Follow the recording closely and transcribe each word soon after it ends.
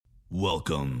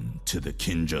Welcome to the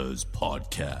Kinjas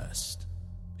Podcast.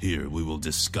 Here we will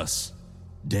discuss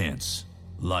dance,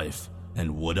 life,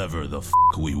 and whatever the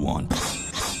we want.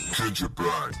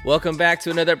 Welcome back to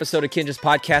another episode of Kinja's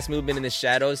Podcast, Movement in the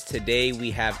Shadows. Today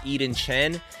we have Eden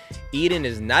Chen. Eden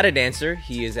is not a dancer.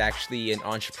 He is actually an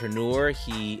entrepreneur.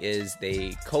 He is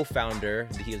the co-founder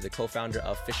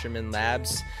of Fisherman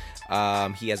Labs.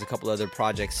 He has a couple other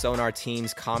projects, Sonar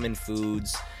Teams, Common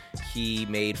Foods. He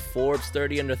made Forbes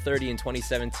 30 Under 30 in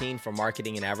 2017 for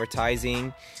marketing and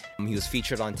advertising. He was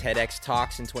featured on TEDx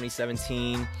Talks in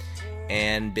 2017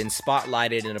 and been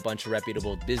spotlighted in a bunch of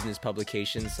reputable business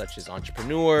publications such as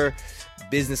Entrepreneur,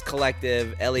 Business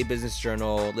Collective, LA Business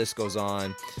Journal, list goes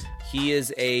on. He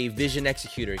is a vision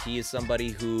executor. He is somebody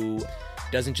who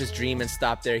doesn't just dream and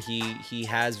stop there. He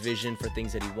has vision for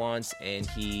things that he wants, and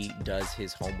he does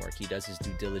his homework. He does his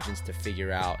due diligence to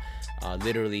figure out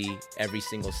literally every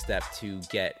single step to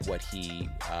get what he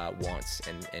wants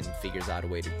and figures out a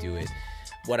way to do it.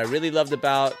 What I really loved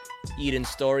about Eden's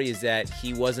story is that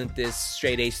he wasn't this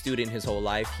straight A student his whole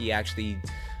life. He actually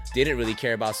didn't really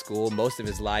care about school most of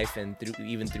his life, and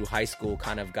even through high school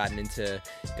kind of got into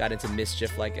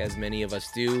mischief like as many of us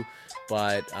do,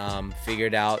 but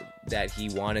figured out that he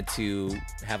wanted to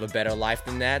have a better life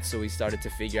than that. So he started to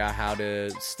figure out how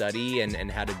to study and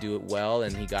how to do it well,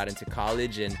 and he got into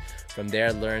college, and from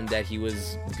there learned that he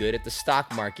was good at the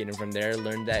stock market, and from there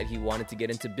learned that he wanted to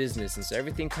get into business. And so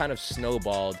everything kind of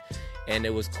snowballed, and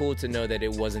it was cool to know that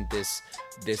it wasn't this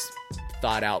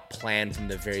thought out plan from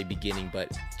the very beginning,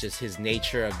 but just his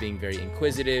nature of being very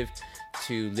inquisitive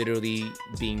to literally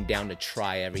being down to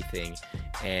try everything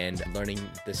and learning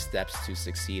the steps to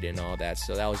succeed and all that.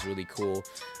 So that was really cool.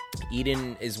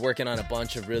 Eden is working on a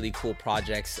bunch of really cool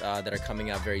projects that are coming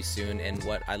out very soon. And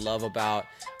what I love about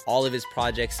all of his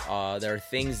projects, there are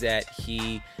things that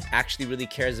he actually really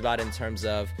cares about in terms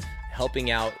of helping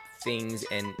out things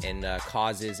and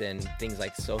causes and things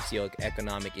like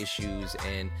socioeconomic issues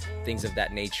and things of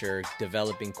that nature,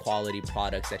 developing quality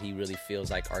products that he really feels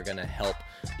like are going to help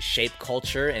shape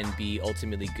culture and be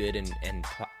ultimately good and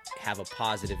have a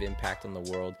positive impact on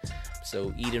the world.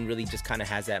 So Eden really just kind of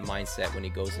has that mindset when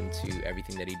he goes into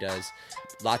everything that he does.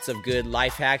 Lots of good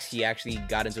life hacks. He actually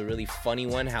got into a really funny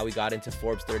one, how he got into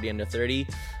Forbes 30 Under 30.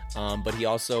 But he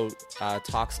also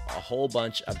talks a whole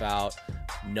bunch about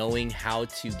knowing how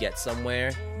to get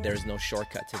somewhere. There's no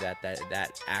shortcut to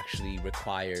that actually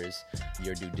requires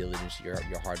your due diligence, your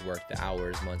hard work, the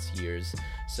hours, months, years.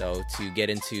 So to get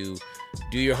into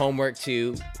do your homework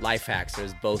to life hacks,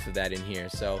 there's both of that in here.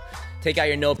 So take out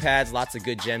your notepads, lots of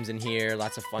good gems in here,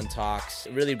 lots of fun talks,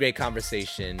 really great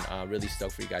conversation. Really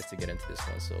stoked for you guys to get into this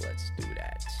one, so let's do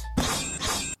that.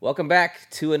 Welcome back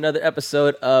to another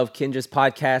episode of Kinja's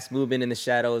Podcast, Movement in the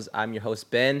Shadows. I'm your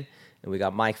host, Ben, and we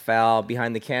got Mike Fowl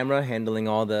behind the camera handling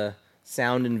all the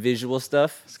sound and visual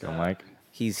stuff. Let's go, Mike.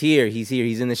 He's here. He's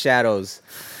in the shadows.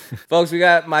 Folks, we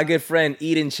got my good friend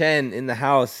Eden Chen in the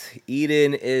house.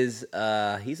 Eden is,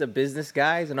 he's a business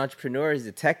guy. He's an entrepreneur. He's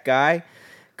a tech guy.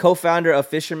 Co-founder of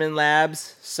Fisherman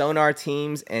Labs, Sonar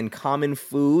Teams, and Common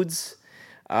Foods.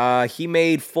 He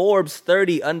made Forbes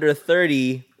 30 Under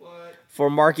 30 for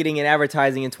marketing and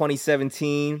advertising in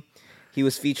 2017. He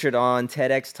was featured on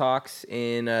TEDx Talks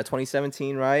in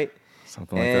 2017, right?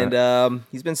 Something like that. And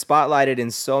he's been spotlighted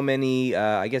in so many,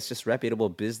 I guess, just reputable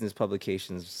business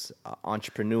publications.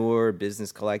 Entrepreneur,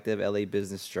 Business Collective, LA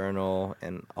Business Journal,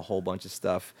 and a whole bunch of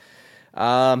stuff.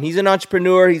 He's an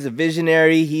entrepreneur. He's a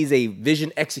visionary. He's a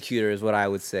vision executor is what I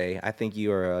would say. I think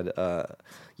you're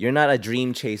not a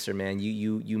dream chaser, man.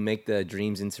 You make the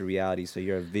dreams into reality, so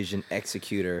you're a vision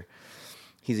executor.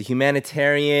 He's a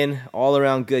humanitarian,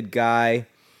 all-around good guy,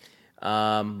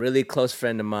 really close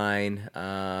friend of mine.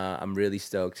 I'm really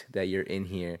stoked that you're in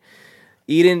here.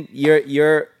 Eden,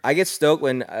 I get stoked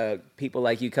when people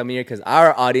like you come in here because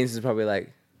our audience is probably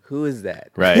like, who is that?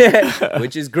 Right.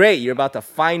 Which is great. You're about to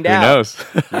find out. Who knows?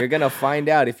 You're going to find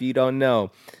out if you don't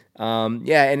know.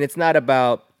 Yeah, and it's not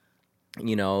about,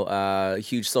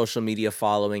 huge social media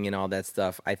following and all that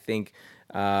stuff. I think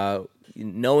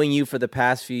knowing you for the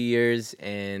past few years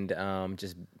and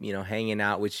just hanging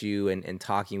out with you and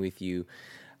talking with you,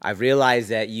 I've realized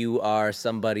that you are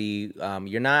somebody I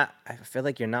feel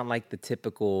like you're not like the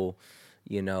typical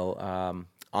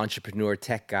entrepreneur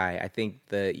tech guy. I think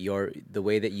the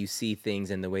way that you see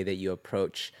things and the way that you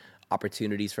approach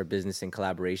opportunities for business and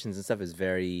collaborations and stuff is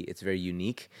very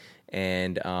unique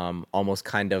and almost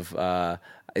kind of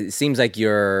it seems like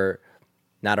you're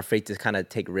not afraid to kind of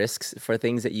take risks for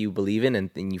things that you believe in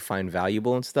and you find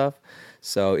valuable and stuff.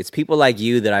 So it's people like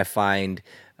you that I find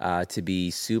to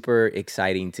be super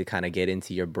exciting to kind of get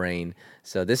into your brain.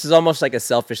 So this is almost like a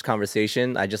selfish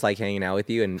conversation. I just like hanging out with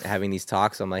you and having these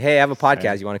talks. So I'm like, hey, I have a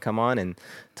podcast. You want to come on and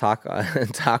talk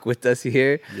talk with us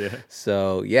here? Yeah.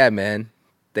 So yeah, man.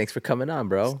 Thanks for coming on,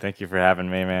 bro. Thank you for having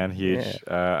me, man. Huge.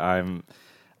 I'm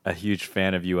a huge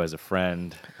fan of you as a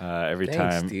friend.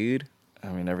 Thanks, dude.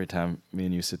 Every time me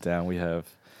and you sit down, we have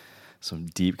some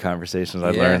deep conversations.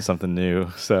 I Yeah. learned something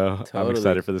new. So I'm Totally.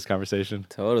 excited for this conversation.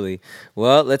 Totally.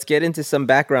 Well, let's get into some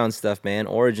background stuff, man.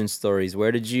 Origin stories.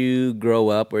 Where did you grow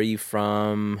up? Where are you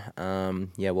from?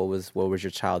 What was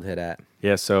your childhood at?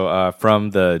 Yeah, so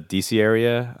from the DC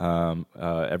area,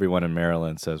 everyone in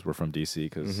Maryland says we're from DC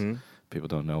because people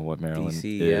don't know what Maryland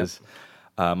DC, is.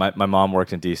 My mom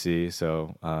worked in DC,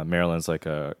 so Maryland's like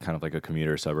a kind of like a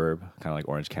commuter suburb, kind of like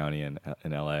Orange County in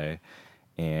LA.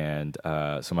 And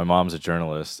so my mom's a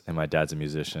journalist and my dad's a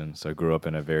musician. So I grew up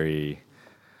in a very,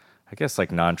 I guess,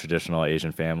 like non-traditional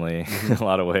Asian family in a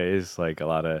lot of ways. Like a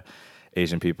lot of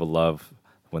Asian people love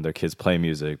when their kids play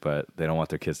music, but they don't want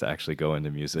their kids to actually go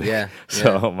into music. Yeah.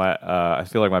 So I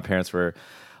feel like my parents were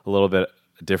a little bit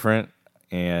different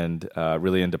and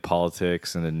really into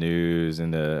politics and the news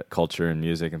and the culture and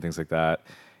music and things like that.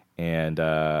 And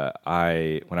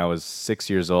when I was 6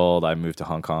 years old, I moved to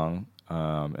Hong Kong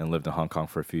and lived in Hong Kong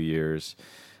for a few years.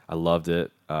 I loved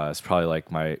it. It's probably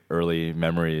like my early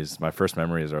memories. My first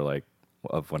memories are like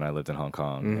of when I lived in Hong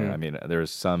Kong. And, I mean, there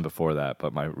was some before that,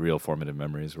 but my real formative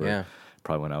memories were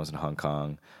probably when I was in Hong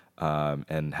Kong.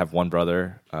 And have one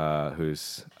brother who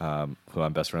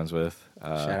I'm best friends with.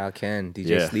 Shout out Ken,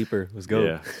 DJ Sleeper. Let's go.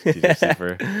 Yeah, DJ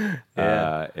Sleeper.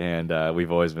 And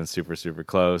we've always been super, super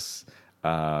close.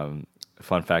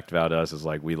 Fun fact about us is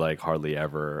like we like hardly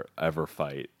ever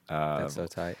fight. That's so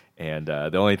tight. And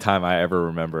the only time I ever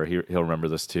remember, he'll remember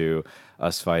this too,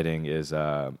 us fighting is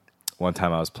one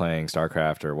time I was playing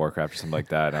StarCraft or Warcraft or something like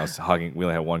that, and I was hogging. We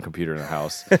only had one computer in the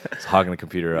house. I was hogging the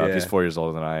computer up. He's 4 years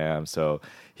older than I am, so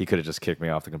he could have just kicked me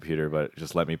off the computer, but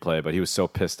just let me play. But he was so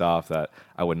pissed off that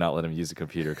I would not let him use the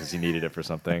computer because he needed it for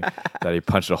something that he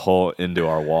punched a hole into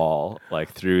our wall,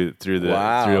 like through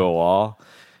a wall.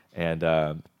 And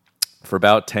for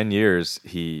about 10 years,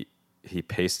 he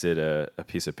pasted a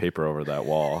piece of paper over that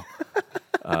wall.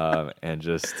 My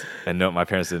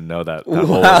parents didn't know that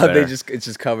hole was there. It's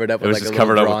just covered up. It was with just like a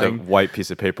covered up drawing. with a white piece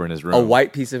of paper in his room. A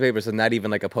white piece of paper, so not even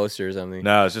like a poster or something.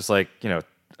 No, it's just like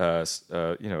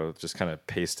just kind of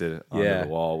pasted onto the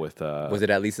wall with. Was it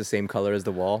at least the same color as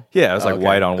the wall? Yeah, it was like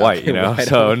white on white,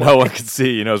 so no one could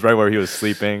see. It was right where he was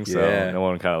sleeping, so no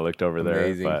one kind of looked over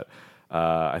Amazing. there. But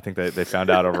I think they found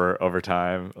out over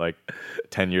time, like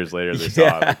 10 years later, they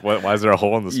saw it. Like, why is there a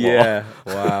hole in this wall? Yeah.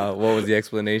 Wow. What was the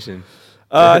explanation?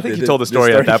 I think he told the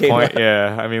story at that point. Out.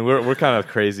 Yeah, I mean we're kind of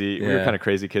crazy. Yeah. We were kind of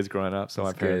crazy kids growing up, so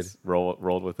That's my parents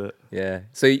rolled with it. Yeah.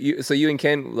 So you and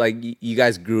Ken, like you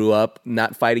guys grew up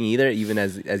not fighting either, even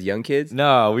as young kids.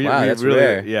 No, we that's really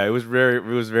rare. Yeah, it was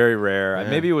very rare. Yeah.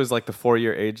 Maybe it was like the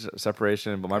 4-year age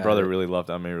separation, but my Got brother it. really loved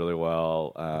on me really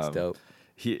well. That's dope.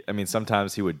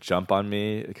 Sometimes he would jump on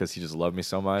me because he just loved me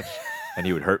so much, and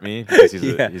he would hurt me because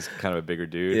he's kind of a bigger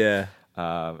dude. Yeah.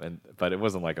 But it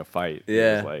wasn't like a fight.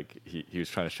 Yeah. It was like he was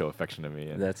trying to show affection to me.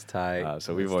 And, That's tight.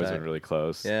 so we've always been really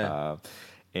close. Yeah.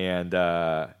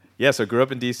 So grew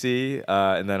up in DC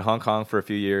and then Hong Kong for a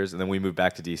few years, and then we moved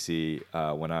back to DC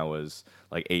when I was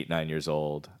like 8-9 years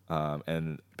old.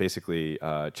 And basically,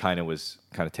 China was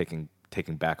kind of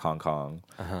taking back Hong Kong,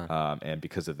 and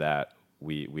because of that,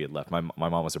 we had left. My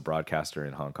mom was a broadcaster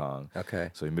in Hong Kong.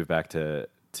 Okay. So we moved back to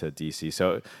DC.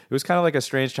 So it was kind of like a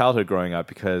strange childhood growing up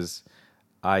because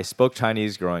I spoke only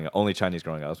Chinese growing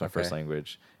up. That was my first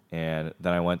language. And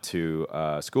then I went to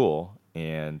school,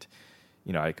 and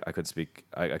I could speak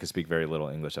very little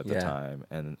English at the time,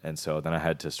 and so then I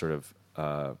had to sort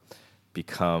of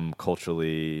become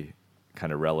culturally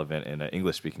kind of relevant in an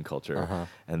English speaking culture,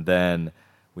 and then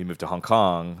we moved to Hong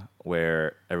Kong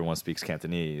where everyone speaks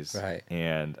Cantonese, right?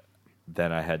 And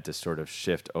then I had to sort of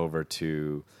shift over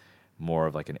to more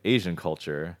of like an Asian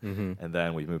culture, and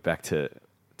then we moved back to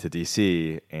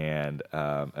DC, and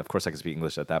of course I could speak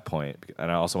English at that point,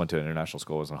 and I also went to an international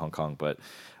school. I was in Hong Kong, but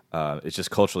it's just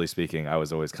culturally speaking, I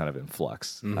was always kind of in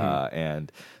flux,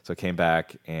 and so I came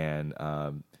back and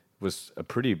was a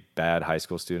pretty bad high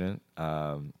school student.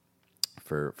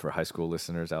 For high school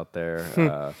listeners out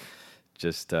there,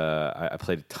 I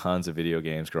played tons of video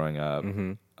games growing up.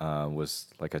 was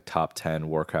like a top 10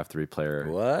 Warcraft 3 player.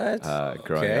 What?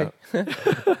 Growing up.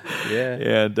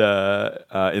 Yeah.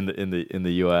 And in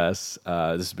the U.S.,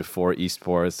 this is before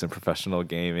esports and professional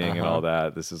gaming and all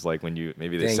that. This is like when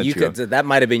maybe they Dang, sent you could. That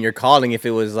might have been your calling if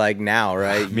it was like now,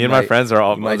 right? Me and my friends are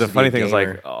all. The funny thing is, like,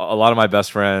 gamer. a lot of my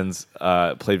best friends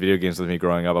played video games with me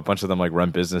growing up. A bunch of them like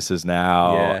run businesses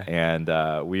now, Yeah.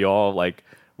 and we all like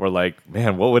were like,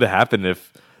 man, what would have happened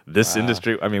if this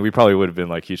industry? I mean, we probably would have been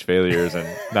like huge failures and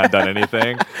not done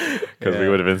anything because we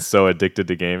would have been so addicted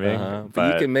to gaming.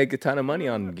 But you can make a ton of money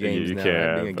on games you now, can,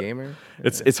 right? Being a but gamer.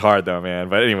 It's hard though, man.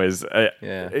 But anyways,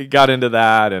 I got into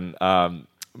that, and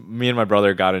me and my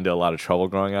brother got into a lot of trouble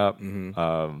growing up. And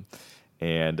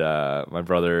my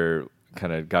brother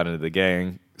kind of got into the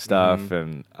gang stuff,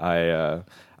 and I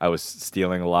was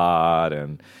stealing a lot,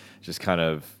 and just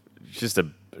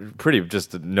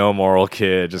a no moral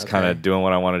kid, just kind of doing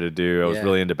what I wanted to do. I was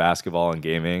really into basketball and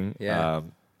gaming.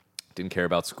 Didn't care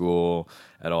about school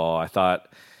at all. I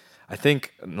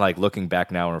think like looking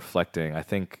back now and reflecting, I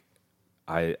think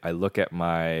I look at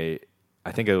I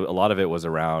think a lot of it was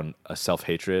around a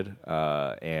self-hatred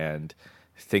and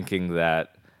thinking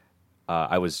that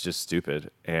I was just stupid,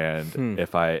 and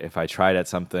if I tried at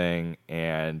something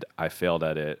and I failed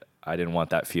at it, I didn't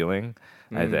want that feeling.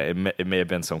 It may have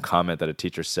been some comment that a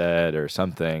teacher said or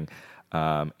something,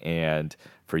 and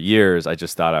for years I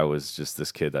just thought I was just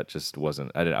this kid that just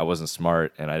wasn't. I wasn't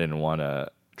smart, and I didn't want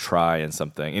to try in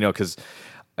something, because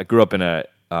I grew up in a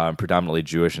predominantly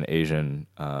Jewish and Asian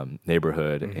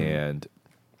neighborhood, and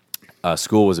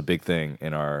school was a big thing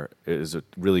in it was a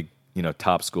really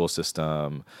top school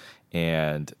system,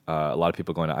 and a lot of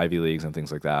people going to Ivy Leagues and things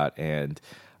like that. And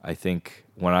I think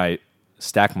when I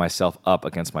stacked myself up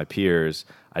against my peers,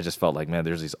 I just felt like, man,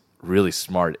 there's these really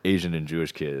smart Asian and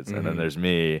Jewish kids, and then there's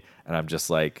me, and I'm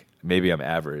just like, maybe I'm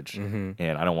average, and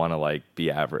I don't want to like be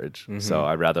average. So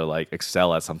I'd rather like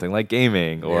excel at something like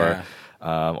gaming or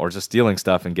just stealing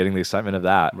stuff and getting the excitement of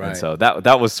that. Right. And so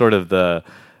that was sort of the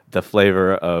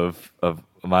flavor of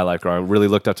my life growing. I really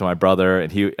looked up to my brother,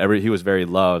 and he was very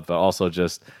loved, but also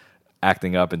just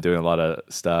acting up and doing a lot of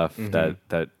stuff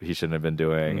that he shouldn't have been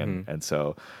doing, and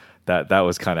so that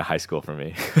was kind of high school for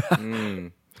me.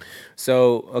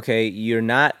 So, okay, you're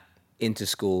not into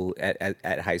school at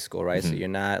high school, right? So you're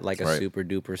not like a super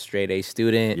duper straight A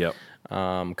student. Yep.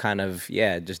 Kind of,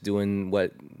 just doing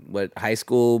what high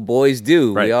school boys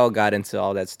do. Right. We all got into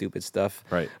all that stupid stuff.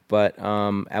 Right. But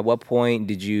at what point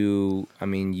did you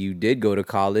did go to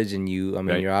college, and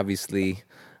Right. you're obviously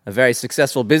a very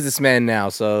successful businessman now,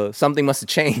 so something must have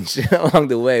changed along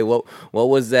the way. What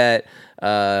was that,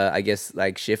 I guess,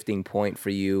 like shifting point for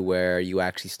you where you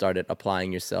actually started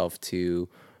applying yourself to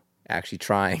actually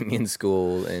trying in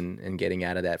school and getting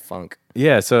out of that funk?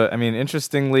 Yeah, so I mean,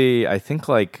 interestingly, I think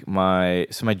like my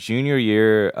junior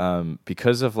year,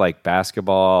 because of like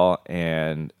basketball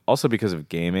and also because of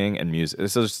gaming and music.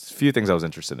 So there's a few things I was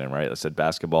interested in, right? I said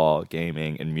basketball,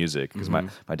 gaming, and music because my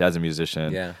dad's a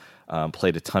musician. Yeah.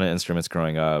 Played a ton of instruments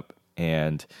growing up,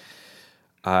 and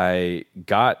I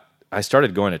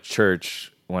started going to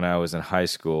church when I was in high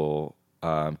school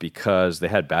because they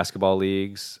had basketball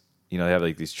leagues. They have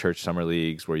like these church summer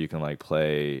leagues where you can like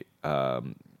play.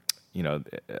 When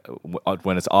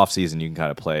it's off season, you can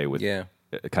kind of play with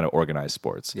kind of organized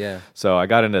sports. Yeah. So I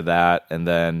got into that, and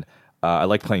then I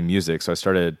liked playing music, so I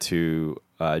started to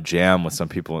jam with some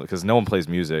people because no one plays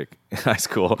music in high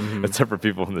school except for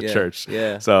people in the church.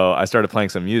 Yeah. So I started playing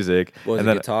some music. Was and it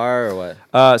then, guitar or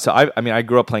what? So I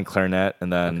grew up playing clarinet,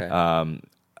 and then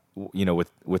Okay.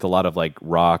 with a lot of like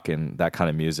rock and that kind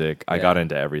of music, I got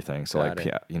into everything. So Got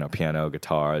like piano,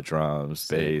 guitar, drums,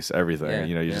 bass, everything.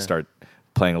 Yeah, You just start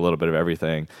playing a little bit of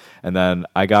everything, and then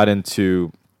I got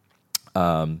into.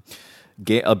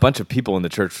 A bunch of people in the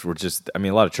church were a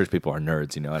lot of church people are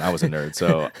nerds, and I was a nerd.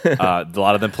 So a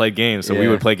lot of them played games. So we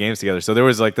would play games together. So there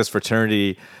was like this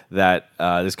fraternity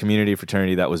this community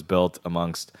fraternity that was built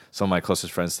amongst some of my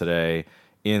closest friends today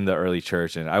in the early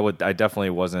church. And I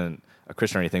definitely wasn't a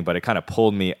Christian or anything, but it kind of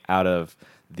pulled me out of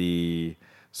the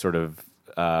sort of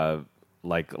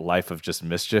like life of just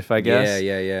mischief, I guess.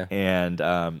 Yeah. And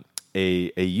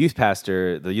a youth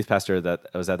pastor, the youth pastor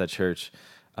that was at that church,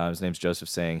 his name's Joseph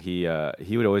Sang. He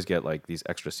would always get like these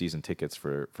extra season tickets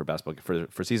for basketball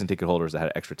for season ticket holders that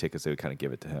had extra tickets. They would kind of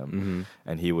give it to him,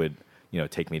 and he would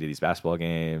take me to these basketball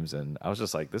games. And I was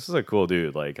just like, this is a cool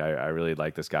dude. Like I really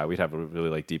like this guy. We'd have really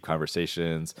like deep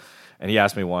conversations. And he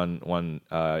asked me one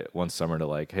summer to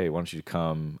like, hey, why don't you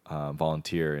come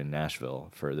volunteer in Nashville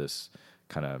for this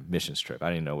kind of missions trip? I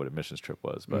didn't know what a missions trip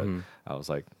was, but I was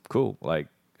like, cool, like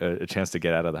a chance to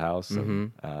get out of the house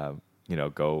and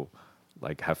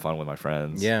like have fun with my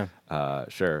friends. Yeah.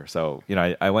 Sure. So,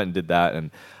 I went and did that,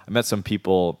 and I met some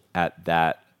people at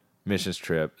that missions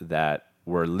trip that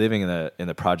were living in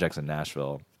the projects in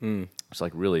Nashville. It's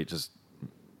like really just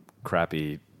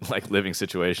crappy, like living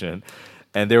situation.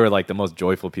 And they were like the most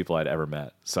joyful people I'd ever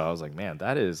met. So I was like, man,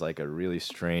 that is like a really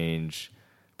strange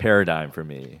paradigm for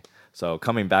me. So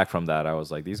coming back from that, I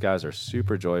was like, these guys are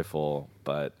super joyful,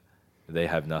 but they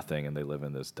have nothing and they live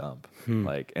in this dump.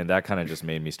 Like, and that kind of just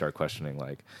made me start questioning,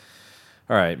 like,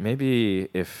 all right, maybe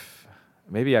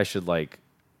I should like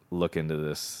look into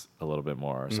this a little bit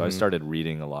more. So I started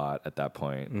reading a lot at that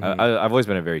point. I've always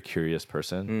been a very curious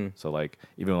person. So like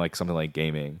even like something like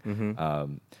gaming,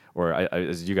 or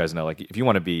as you guys know, like if you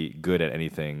want to be good at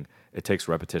anything, it takes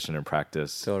repetition and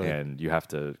practice, and you have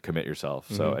to commit yourself.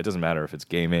 So it doesn't matter if it's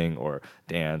gaming or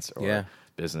dance or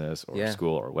business or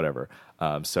school or whatever.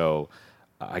 So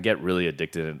I get really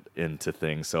addicted into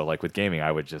things. So like with gaming,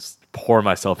 I would just pour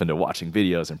myself into watching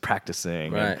videos and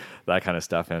practicing and that kind of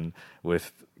stuff. And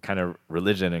with kind of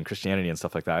religion and Christianity and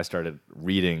stuff like that, I started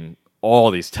reading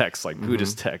all these texts, like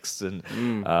Buddhist texts and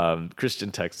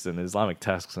Christian texts and Islamic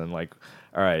texts, and like,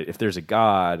 all right, if there's a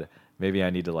God, maybe I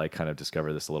need to like kind of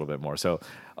discover this a little bit more. So,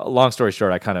 long story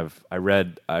short, I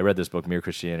read this book, Mere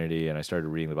Christianity, and I started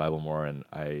reading the Bible more, and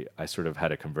I sort of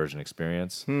had a conversion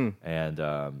experience,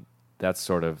 and that's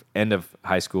sort of end of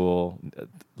high school,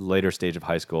 later stage of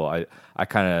high school. I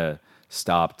kind of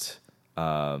stopped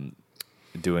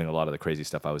doing a lot of the crazy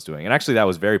stuff I was doing, and actually that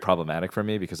was very problematic for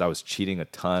me because I was cheating a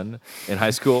ton in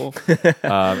high school,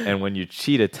 and when you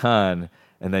cheat a ton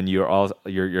and then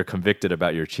you're convicted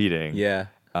about your cheating,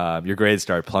 your grades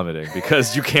start plummeting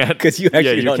because you can't, because you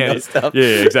actually don't know stuff.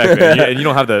 Yeah, exactly, and you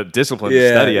don't have the discipline to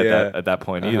study at that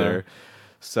point either.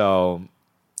 So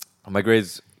my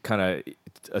grades kind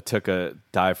of took a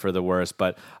dive for the worse.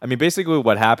 But I mean, basically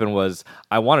what happened was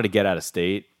I wanted to get out of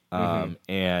state.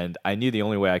 And I knew the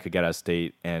only way I could get out of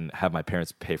state and have my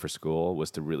parents pay for school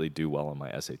was to really do well on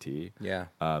my SAT.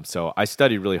 So I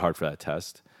studied really hard for that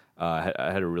test. I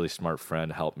had a really smart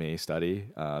friend help me study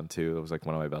too. It was like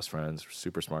one of my best friends,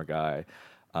 super smart guy.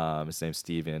 His name's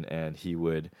Steven, and he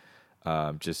would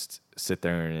just sit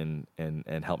there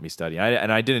and help me study.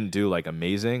 And I didn't do like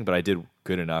amazing, but I did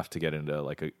good enough to get into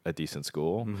like a decent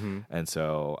school. And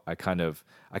so I kind of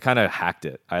hacked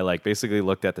it. I like basically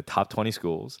looked at the top 20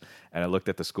 schools, and I looked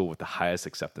at the school with the highest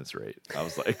acceptance rate. I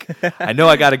was like, I know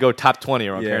I got to go top 20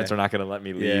 or my parents are not going to let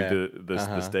me leave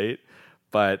the state.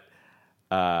 But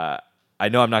I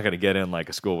know I'm not going to get in like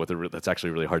a school that's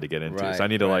actually really hard to get into. So I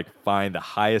need to like find the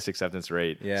highest acceptance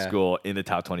rate school in the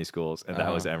top 20 schools, and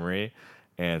that was Emory.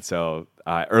 And so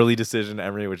early decision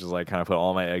Emory, which is like kind of put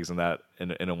all my eggs in that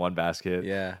in a one basket.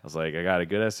 I was like, I got a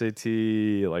good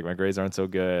SAT, like my grades aren't so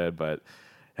good, but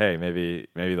hey, maybe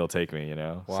they'll take me,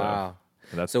 Wow.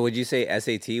 So would you say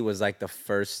SAT was like the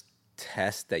first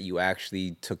test that you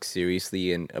actually took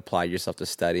seriously and applied yourself to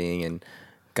studying and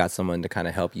got someone to kind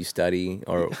of help you study,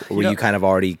 or were you kind of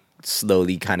already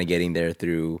slowly kind of getting there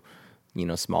through,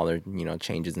 smaller,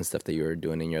 changes and stuff that you were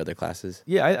doing in your other classes?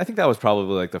 Yeah, I think that was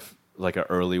probably like an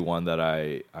early one that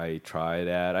I tried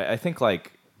at. I think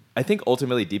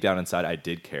ultimately deep down inside I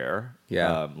did care.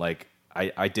 Like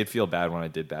I did feel bad when I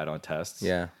did bad on tests.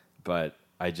 But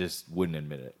I just wouldn't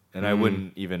admit it, and I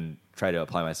wouldn't even try to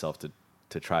apply myself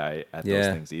to try at those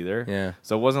things either.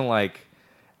 So it wasn't like.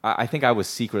 I think I was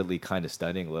secretly kind of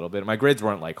studying a little bit. My grades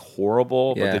weren't like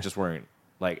horrible, but they just weren't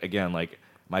like, again, like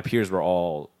my peers were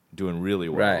all doing really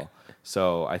well.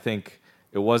 So I think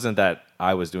it wasn't that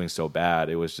I was doing so bad.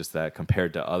 It was just that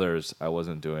compared to others, I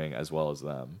wasn't doing as well as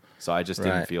them. So I just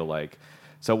didn't feel like,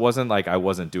 so it wasn't like I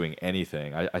wasn't doing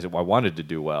anything. I wanted to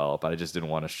do well, but I just didn't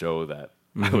want to show that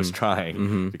I was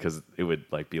trying because it would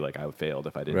like be like I failed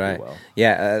if I didn't do well.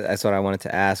 That's what I wanted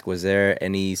to ask. Was there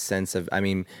any sense of, I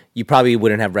mean, you probably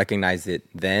wouldn't have recognized it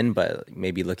then, but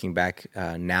maybe looking back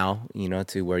now,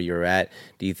 to where you're at,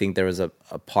 do you think there was a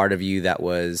part of you that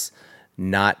was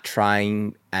not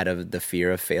trying out of the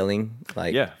fear of failing?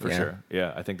 Like, for sure.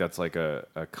 Yeah, I think that's like a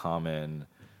common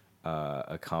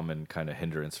kind of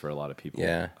hindrance for a lot of people.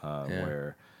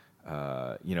 Where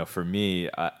for me,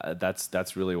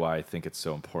 that's really why I think it's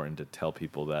so important to tell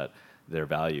people that they're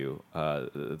valuable,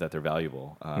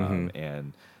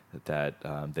 and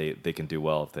that they can do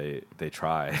well if they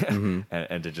try,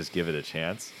 and to just give it a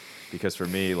chance. Because for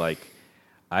me, like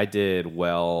I did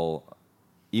well,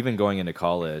 even going into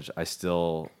college, I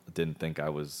still didn't think I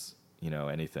was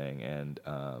anything, and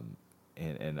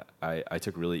and I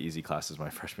took really easy classes my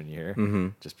freshman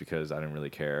year just because I didn't really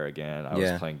care. Again, I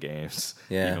Yeah. was playing games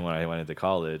Yeah. even when I went into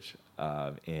college,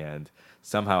 and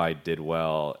somehow I did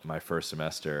well my first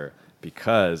semester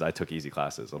because I took easy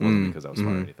classes. It wasn't because I was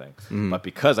smart or anything, but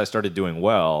because I started doing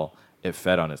well, it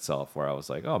fed on itself. Where I was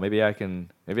like, oh, maybe I can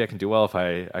do well if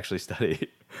I actually study,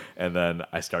 and then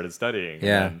I started studying.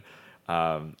 Yeah.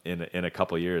 And in a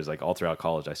couple of years, like all throughout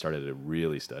college, I started to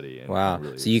really study. And Wow.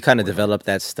 really So you kind of work on it. developed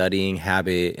that studying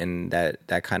habit and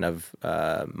that kind of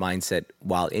mindset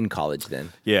while in college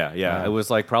then. Yeah. Wow. It was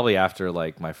like probably after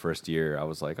like my first year, I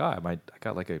was like, oh, I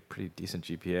got like a pretty decent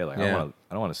GPA. Like Yeah.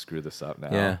 I don't want to screw this up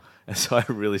now. Yeah. And so I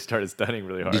really started studying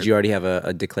really hard. Did you already have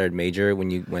a declared major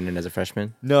when you went in as a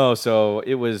freshman? No, so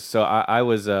it was. So I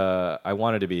was. I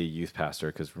wanted to be a youth pastor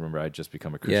because remember I would just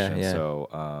become a Christian. Yeah. So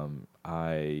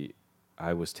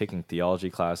I was taking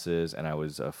theology classes and I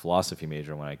was a philosophy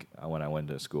major when I went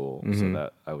to school. So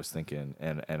that I was thinking,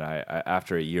 and I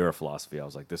after a year of philosophy, I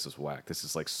was like, this is whack. This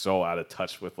is like so out of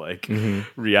touch with like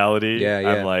reality. Yeah, yeah.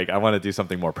 I'm like, I want to do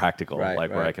something more practical, Right, like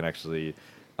where right. I can actually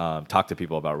talk to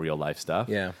people about real life stuff.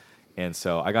 Yeah. And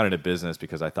so I got into business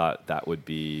because I thought that would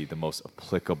be the most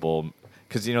applicable.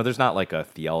 Because, there's not like a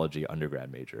theology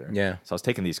undergrad major. Yeah. So I was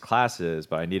taking these classes,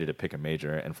 but I needed to pick a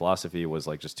major. And philosophy was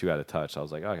like just too out of touch. So I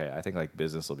was like, okay, I think like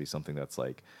business will be something that's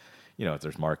like, if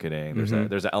there's marketing,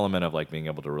 there's an element of like being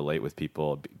able to relate with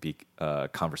people, be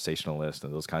conversationalist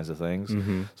and those kinds of things.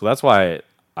 So that's why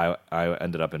I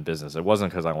ended up in business. It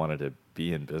wasn't because I wanted to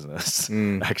be in business,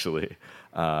 actually.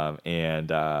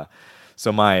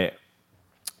 So my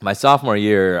sophomore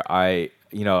year, I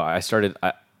started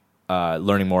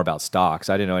learning more about stocks.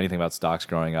 I didn't know anything about stocks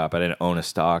growing up. I didn't own a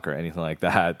stock or anything like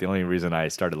that. The only reason I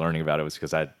started learning about it was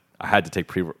because I had to take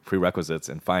prerequisites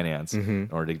in finance in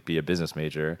order to be a business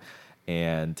major.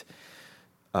 And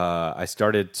I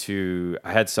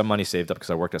had some money saved up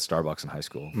because I worked at Starbucks in high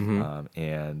school.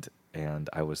 And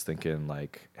I was thinking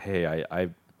like, hey, I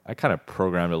kind of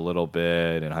programmed a little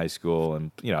bit in high school,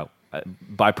 and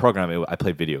by programming, I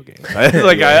played video games. I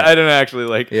didn't actually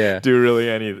do really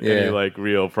any like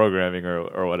real programming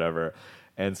or whatever.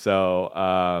 And so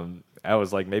I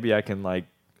was like, maybe I can like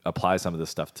apply some of this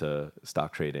stuff to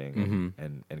stock trading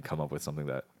and come up with something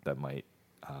that might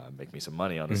make me some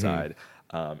money on the side.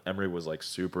 Emory was like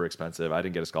super expensive. I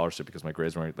didn't get a scholarship because my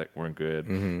grades weren't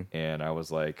good, and I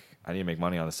was like, I need to make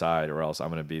money on the side, or else I'm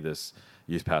going to be this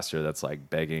youth pastor that's like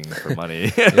begging for money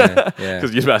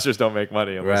because youth pastors don't make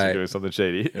money unless you're doing something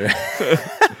shady.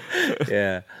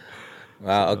 Yeah.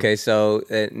 Wow. Okay. So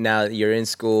now you're in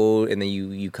school, and then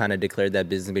you kind of declared that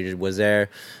business major. Was there?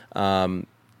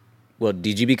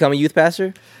 Did you become a youth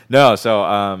pastor? No.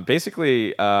 So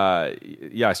basically,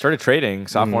 I started trading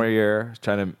sophomore year,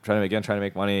 trying to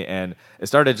make money, and it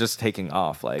started just taking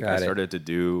off. Like I started to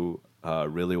do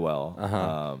really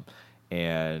well,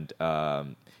 and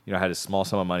I had a small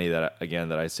sum of money that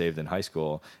I saved in high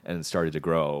school, and started to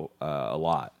grow a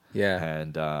lot. Yeah.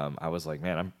 And I was like,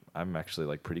 man, I'm actually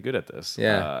like pretty good at this.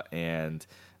 Yeah. And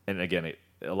again,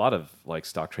 a lot of like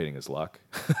stock trading is luck.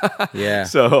 Yeah.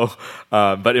 So,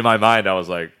 but in my mind, I was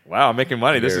like, wow, I'm making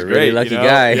money. This You're is a great. really lucky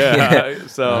guy. Yeah.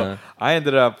 So I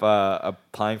ended up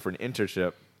applying for an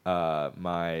internship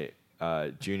my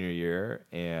junior year,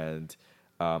 and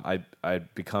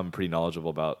I'd become pretty knowledgeable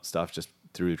about stuff just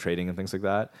through trading and things like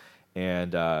that.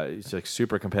 And it's like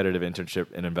super competitive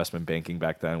internship in investment banking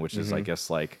back then, which is I guess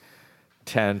like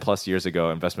 10 plus years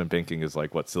ago. Investment banking is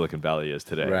like what Silicon Valley is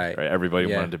today. Right? Everybody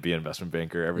wanted to be an investment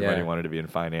banker. Everybody wanted to be in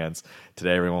finance.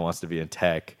 Today, everyone wants to be in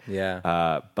tech.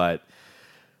 Yeah. But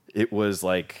it was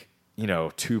like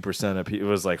 2% of people. It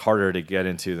was like harder to get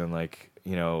into than like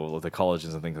the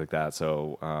colleges and things like that.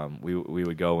 So we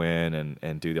would go in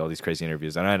and do all these crazy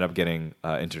interviews, and I ended up getting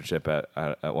an internship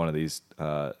at one of these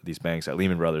banks, at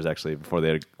Lehman Brothers, actually, before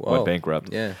they went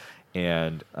bankrupt. Yeah.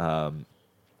 And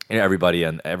everybody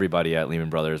at Lehman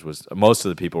Brothers most of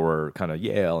the people were kind of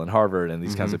Yale and Harvard and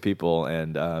these kinds of people,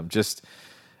 and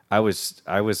I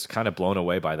was kind of blown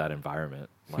away by that environment.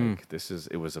 Like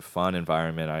it was a fun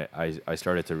environment. I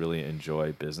started to really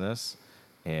enjoy business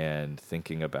and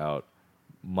thinking about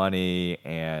money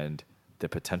and the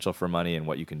potential for money and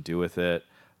what you can do with it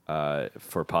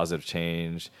for positive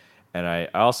change. And I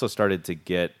also started to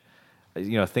get,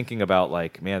 thinking about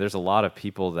like, man, there's a lot of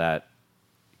people that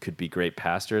could be great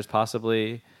pastors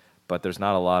possibly, but there's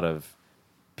not a lot of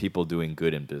people doing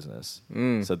good in business.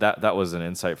 So that was an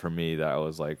insight for me that I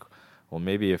was like, well,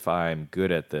 maybe if I'm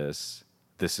good at this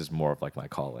is more of like my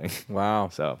calling. Wow.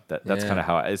 So that's kind of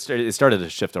how it started to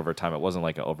shift over time. It wasn't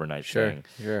like an overnight thing.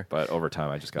 Sure. But over time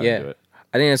I just got into it.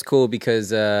 I think that's cool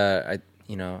because I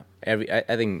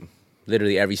think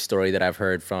literally every story that I've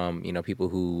heard from, people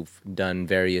who've done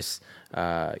various,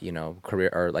 career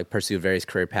or like pursued various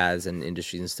career paths and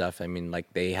industries and stuff. I mean,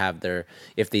 like they have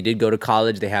if they did go to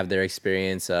college, they have their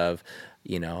experience of,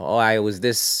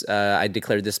 I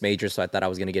declared this major, so I thought I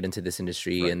was going to get into this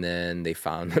industry. Right. And then they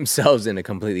found themselves in a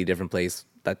completely different place.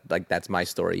 That's my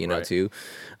story, Right. too.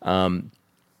 And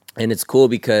it's cool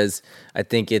because I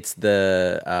think it's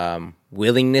the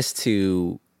willingness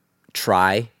to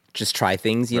try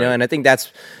things, Right. and I think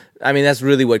that's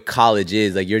really what college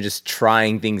is. Like, you're just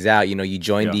trying things out. You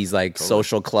join Yeah, these like totally.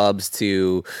 social clubs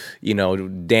to,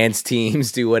 dance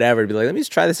teams, to whatever, to be like, let me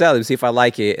just try this out. Let me see if I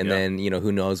like it. And Yeah. then,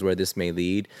 who knows where this may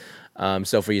lead.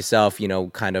 So for yourself,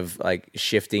 kind of like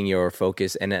shifting your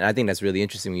focus. And I think that's really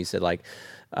interesting when you said like,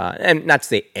 and not to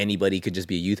say anybody could just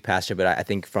be a youth pastor, but I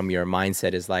think from your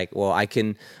mindset is like, well, I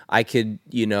could,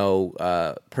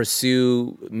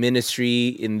 pursue ministry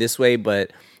in this way,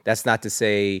 but that's not to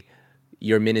say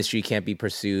your ministry can't be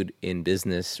pursued in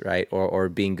business, right? Or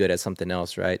being good at something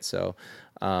else, right? So,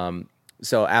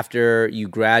 so after you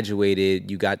graduated,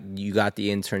 you got the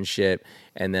internship,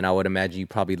 and then I would imagine you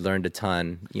probably learned a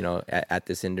ton, at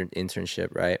this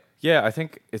internship, right? Yeah, I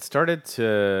think it started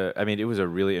to. I mean, it was a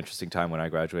really interesting time when I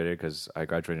graduated because I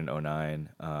graduated in 2009,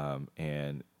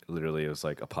 and literally it was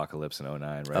like apocalypse in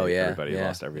 2009, right? Oh, yeah, Everybody yeah,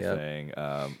 lost everything.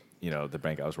 The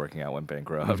bank I was working at went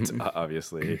bankrupt.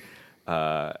 Obviously,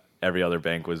 every other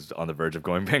bank was on the verge of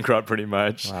going bankrupt, pretty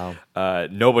much. Wow.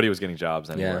 Nobody was getting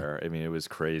jobs anywhere. I mean, it was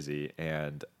crazy,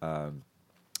 and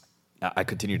I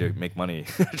continued to make money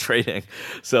trading.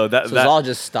 So it's all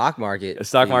just stock market.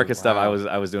 stock market stuff. Wow.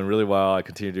 I was doing really well. I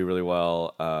continued to do really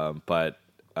well. But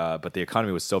the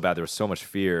economy was so bad. There was so much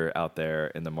fear out there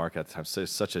in the market at the time. So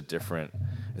it's such a different.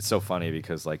 It's so funny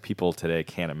because like people today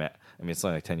can't imagine. I mean, it's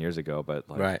only like 10 years ago, but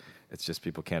like, Right. It's just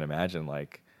people can't imagine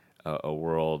like a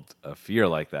world of fear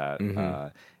like that.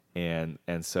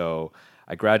 And so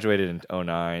I graduated in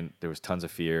 2009. There was tons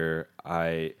of fear.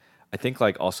 I think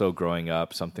like also growing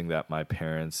up, something that my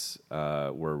parents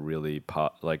were really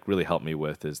really helped me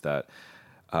with is that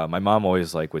my mom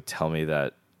always like would tell me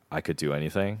that I could do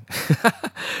anything,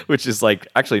 which is like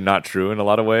actually not true in a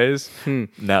lot of ways.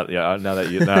 Now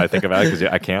that I think about it, because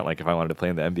I can't, like if I wanted to play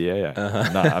in the NBA,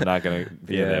 I'm not going to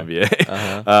be in the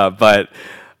NBA. But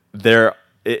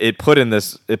it put a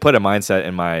mindset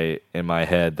in my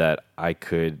head that I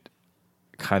could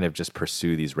kind of just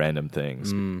pursue these random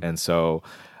things, and so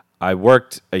I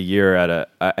worked a year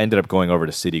I ended up going over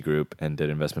to Citigroup and did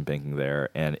investment banking there,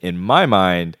 and in my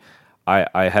mind,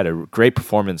 I had a great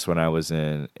performance when I was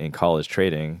in college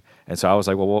trading, and so I was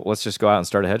like, well, let's just go out and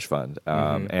start a hedge fund.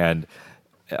 And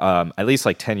at least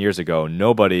like 10 years ago,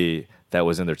 nobody that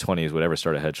was in their 20s would ever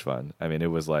start a hedge fund. I mean, it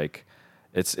was like,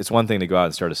 it's one thing to go out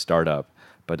and start a startup,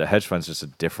 but a hedge fund's just a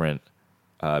different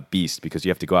beast because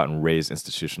you have to go out and raise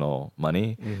institutional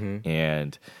money.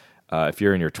 And if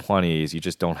you're in your 20s, you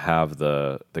just don't have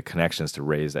the connections to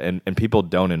raise that. And people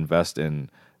don't invest in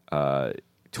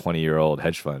 20-year-old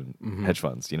hedge funds,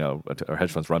 or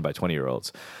hedge funds run by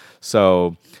 20-year-olds.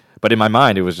 So, but in my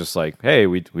mind, it was just like, hey,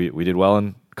 we did well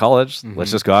in college.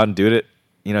 Let's just go out and do it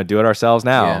ourselves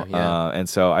now. Yeah. And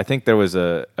so I think there was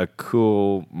a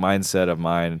cool mindset of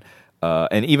mine.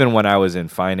 And even when I was in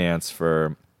finance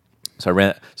so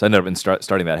I ended up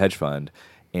starting that hedge fund,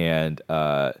 and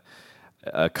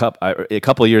a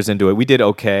couple of years into it, we did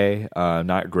okay,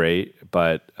 not great,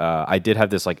 but I did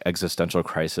have this like existential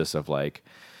crisis of like,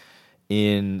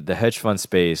 in the hedge fund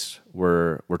space,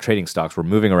 we're trading stocks, we're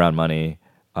moving around money,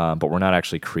 but we're not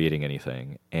actually creating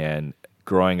anything. And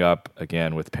growing up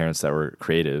again with parents that were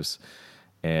creatives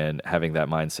and having that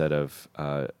mindset of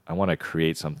I want to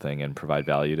create something and provide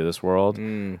value to this world,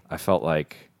 I felt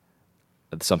like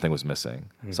something was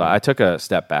missing. So I took a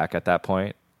step back at that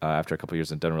point after a couple of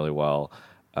years and done really well.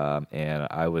 And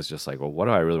I was just like, well, what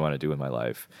do I really want to do with my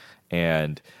life?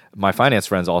 And my finance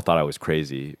friends all thought I was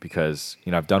crazy because,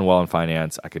 I've done well in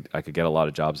finance. I could get a lot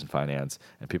of jobs in finance,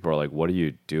 and people are like, what are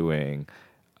you doing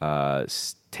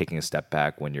taking a step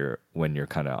back when you're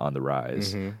kind of on the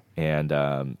rise? And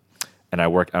I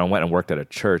went and worked at a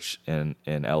church in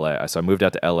LA. So I moved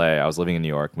out to LA. I was living in New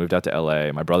York, moved out to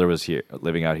LA. My brother was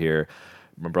living out here.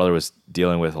 My brother was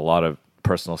dealing with a lot of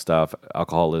personal stuff,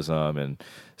 alcoholism and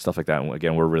stuff like that. And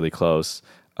again, we're really close.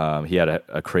 He had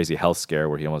a crazy health scare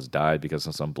where he almost died because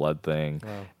of some blood thing.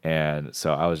 Wow. And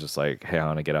so I was just like, hey, I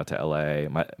want to get out to LA.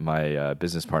 My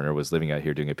business partner was living out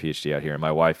here doing a PhD out here. And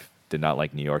my wife did not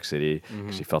like New York City.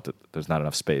 She felt that there's not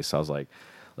enough space. So I was like,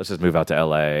 let's just move out to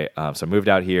LA. So I moved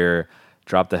out here,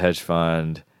 dropped the hedge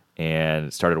fund,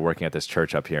 and started working at this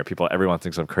church up here. Everyone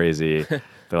thinks I'm crazy.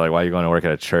 They're like, why are you going to work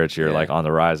at a church? You're like on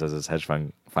the rise as this hedge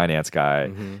fund finance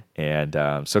guy, and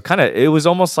so kind of it was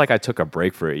almost like I took a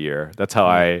break for a year. That's how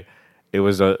it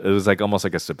was like almost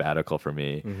like a sabbatical for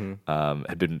me.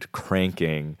 Had been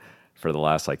cranking for the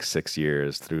last like 6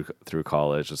 years through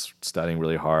college, just studying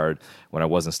really hard. When I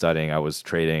wasn't studying, I was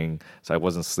trading, so I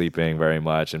wasn't sleeping very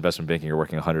much. Investment banking, you're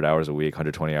working 100 hours a week,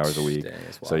 120 hours a week. Dang,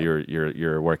 that's So wild.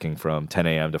 you're working from 10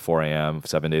 a.m. to 4 a.m.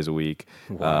 7 days a week,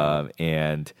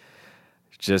 and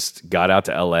just got out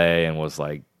to LA and was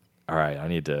like, all right, I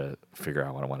need to figure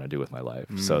out what I want to do with my life.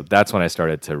 So that's when I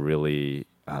started to really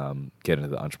get into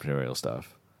the entrepreneurial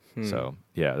stuff. So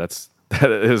yeah,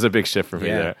 it was a big shift for me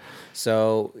there.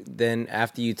 So then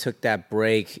after you took that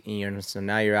break, so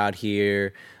now you're out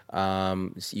here,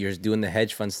 you're doing the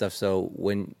hedge fund stuff. So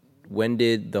when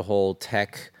did the whole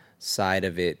tech side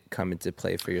of it come into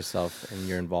play for yourself and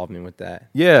your involvement with that?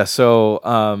 Yeah,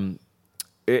 so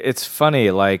it's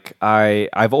funny. Like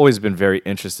I've always been very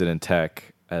interested in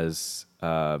tech as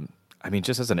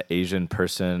just as an Asian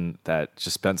person that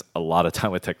just spends a lot of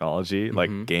time with technology,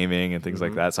 like gaming and things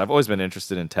like that. So I've always been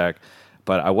interested in tech,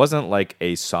 but I wasn't like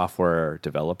a software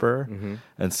developer.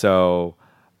 And so,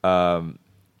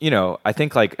 I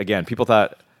think like, again, people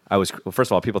thought first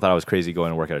of all, people thought I was crazy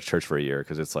going to work at a church for a year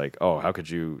because it's like, oh, how could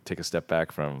you take a step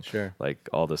back from like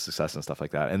all the success and stuff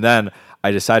like that? And then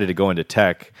I decided to go into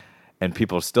tech, and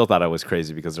people still thought I was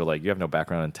crazy because they're like, you have no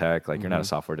background in tech, like you're not a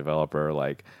software developer,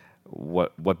 like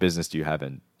what business do you have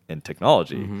in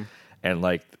technology? And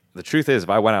like the truth is, if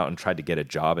I went out and tried to get a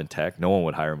job in tech, no one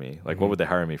would hire me. Like, what would they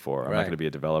hire me for? I'm not going to be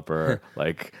a developer.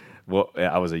 Like,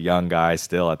 I was a young guy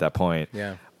still at that point.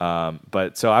 Yeah.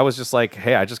 But so I was just like,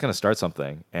 hey, I'm just going to start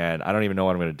something, and I don't even know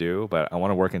what I'm going to do, but I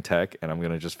want to work in tech, and I'm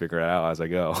going to just figure it out as I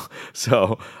go.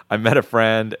 So I met a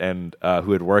friend and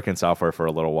who had worked in software for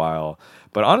a little while.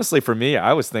 But honestly, for me,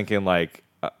 I was thinking like,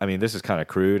 this is kind of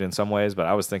crude in some ways, but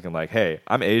I was thinking like, hey,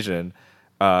 I'm Asian.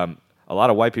 A lot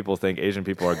of white people think Asian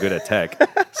people are good at tech.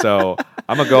 So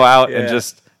I'm going to go out and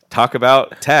just talk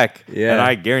about tech. Yeah. And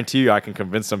I guarantee you I can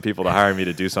convince some people to hire me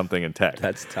to do something in tech.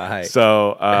 That's tight.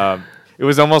 So it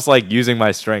was almost like using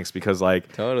my strengths because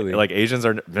like Totally. like Asians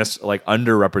are like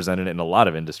underrepresented in a lot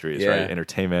of industries, Yeah. right?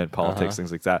 Entertainment, politics,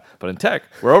 things like that. But in tech,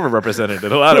 we're overrepresented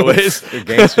in a lot of ways. You're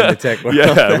gangster in the tech world.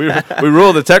 Yeah, we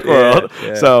rule the tech world.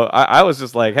 yeah. So I was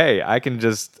just like, hey, I can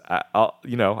just, I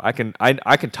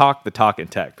can talk the talk in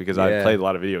tech because I Yeah. played a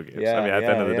lot of video games. Yeah, at the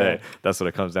end of the yeah. day, that's what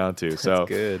it comes down to. So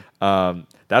good.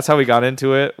 that's how we got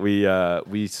into it.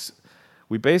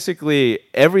 We basically,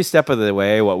 every step of the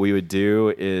way, what we would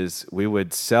do is we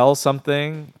would sell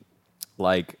something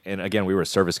like, and again, we were a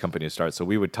service company to start. So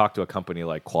we would talk to a company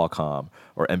like Qualcomm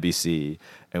or NBC,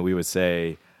 and we would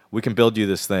say, we can build you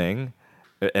this thing.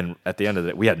 And at the end of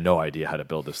it, we had no idea how to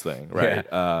build this thing, right?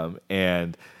 Yeah.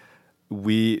 And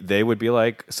they would be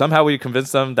like, somehow we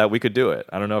convinced them that we could do it.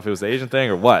 I don't know if it was the Asian thing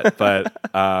or what, but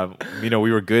we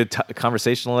were good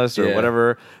conversationalists or Yeah.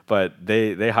 whatever. But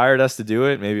they hired us to do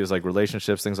it. Maybe it was like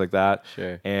relationships, things like that.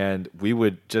 Sure. And we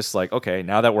would just like, okay,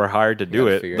 now that we're hired to do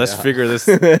gotta it, figure it let's out. figure this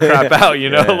crap out.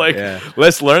 Yeah.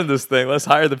 Let's learn this thing. Let's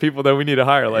hire the people that we need to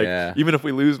hire. Like, Yeah. even if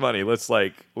we lose money, let's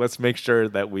make sure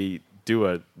that we do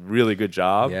a really good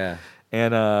job. Yeah.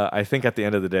 And I think at the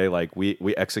end of the day, like we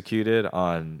executed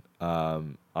on a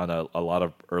lot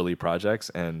of early projects,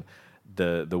 and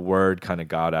the word kind of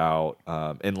got out.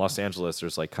 In Los Angeles,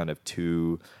 there's like kind of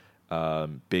two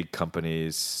big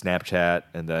companies, Snapchat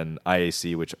and then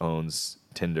IAC, which owns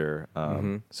Tinder.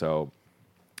 So,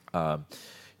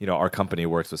 our company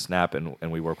works with Snap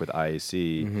and we work with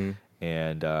IAC,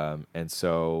 and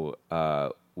so.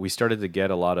 We started to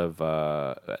get a lot of,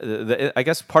 I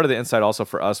guess part of the insight also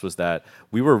for us was that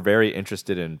we were very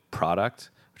interested in product,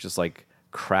 which is like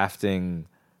crafting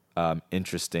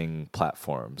interesting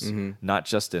platforms, not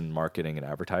just in marketing and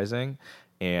advertising.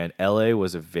 And LA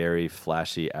was a very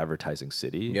flashy advertising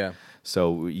city. Yeah.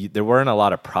 So there weren't a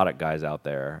lot of product guys out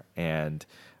there. And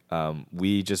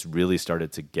we just really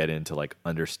started to get into like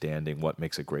understanding what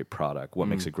makes a great product, what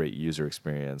makes a great user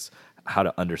experience, how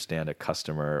to understand a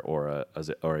customer or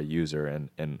a user,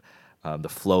 and the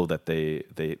flow that they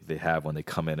have when they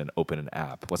come in and open an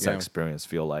app. What's that experience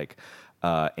feel like?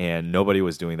 And nobody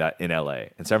was doing that in LA.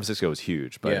 In San Francisco, it was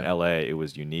huge, but in LA, it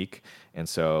was unique. And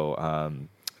so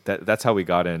that's how we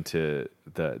got into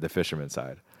the fisherman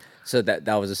side. So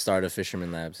that was the start of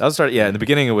Fisherman Labs. That was start. Yeah, in the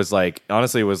beginning, it was like,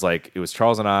 honestly, it was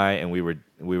Charles and I, and we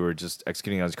were just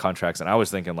executing on those contracts. And I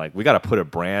was thinking like, we got to put a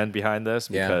brand behind this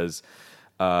because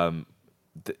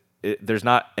there's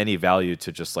not any value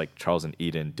to just like Charles and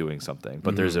Eden doing something,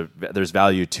 but there's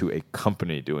value to a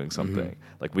company doing something.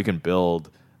 Like we can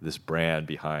build this brand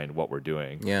behind what we're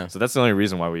doing. Yeah. So that's the only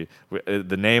reason why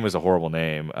the name is a horrible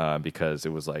name, because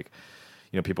it was like,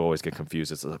 people always get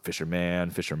confused. It's a Fisherman.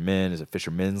 Is it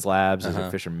Fisherman's Labs? Is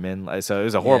it Fisherman? So it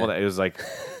was a horrible name. It was like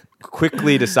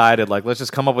quickly decided, like, let's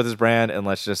just come up with this brand and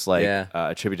let's just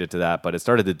attribute it to that. But it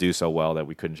started to do so well that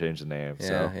we couldn't change the name.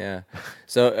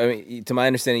 So I mean, to my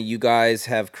understanding, you guys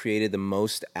have created the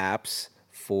most apps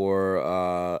for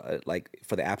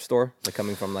for the App Store, like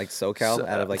coming from like SoCal,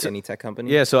 out of like any tech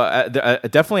company. Yeah, so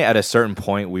definitely at a certain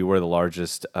point, we were the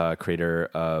largest creator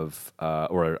of,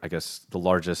 or I guess the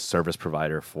largest service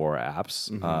provider for apps.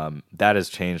 That has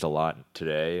changed a lot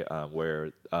today,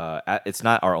 where it's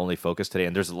not our only focus today,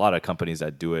 and there's a lot of companies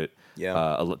that do it.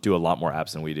 Do a lot more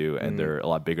apps than we do, and they're a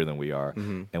lot bigger than we are.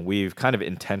 And we've kind of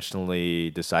intentionally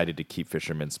decided to keep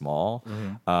Fisherman small,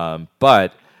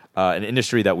 but. An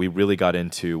industry that we really got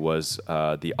into was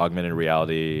the augmented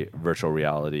reality, virtual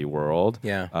reality world.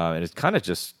 And it's kind of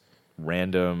just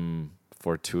random,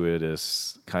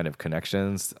 fortuitous kind of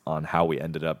connections on how we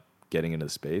ended up getting into the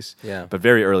space. But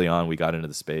very early on, we got into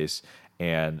the space,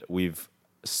 and we've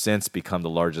since become the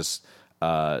largest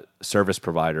service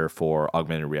provider for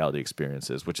augmented reality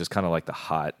experiences, which is kind of like the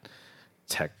hot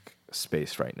tech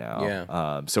space right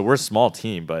now. So we're a small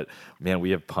team, but man,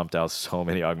 we have pumped out so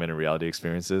many augmented reality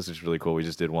experiences. It's really cool. We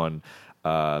just did one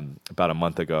about a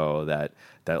month ago that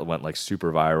went like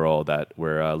super viral,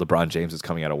 where LeBron James is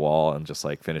coming at a wall and just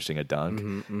like finishing a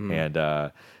dunk. And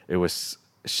it was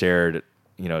shared,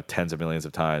 tens of millions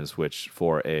of times, which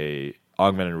for a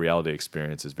augmented reality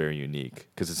experience is very unique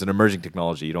because it's an emerging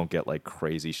technology. You don't get like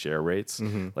crazy share rates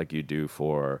like you do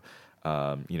for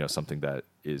something that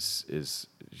is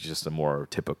just a more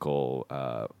typical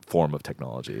form of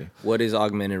technology. What is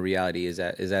augmented reality? Is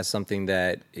that something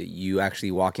that you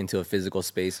actually walk into a physical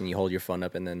space and you hold your phone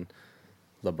up and then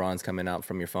LeBron's coming out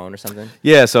from your phone or something?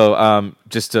 Yeah. So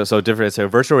different. So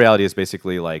virtual reality is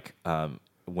basically like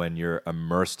when you're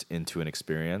immersed into an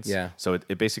experience. So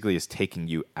it basically is taking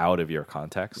you out of your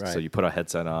context. So you put a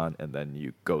headset on and then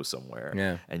you go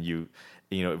somewhere. And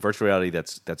virtual reality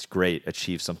that's great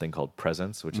achieves something called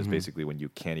presence, which is basically when you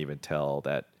can't even tell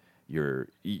that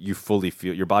you fully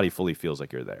feel, your body fully feels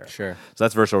like you're there. Sure. So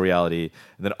that's virtual reality.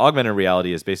 And then augmented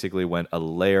reality is basically when a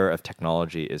layer of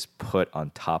technology is put on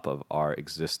top of our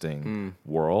existing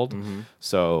world.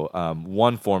 So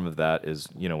one form of that is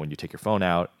when you take your phone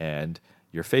out and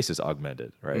your face is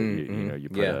augmented, right?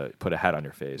 You put a hat on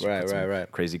your face, right.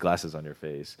 crazy glasses on your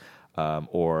face,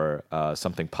 or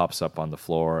something pops up on the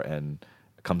floor and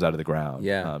comes out of the ground.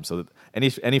 So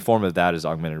any form of that is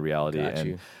augmented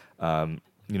reality.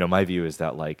 My view is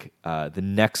that like the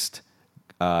next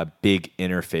big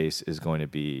interface is going to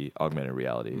be augmented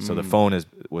reality. So the phone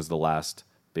was the last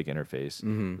big interface.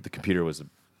 The computer was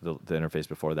the interface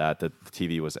before that. The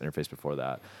TV was the interface before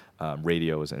that.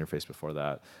 Radio was the interface before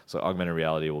that. So augmented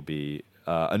reality will be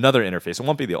another interface. It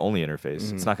won't be the only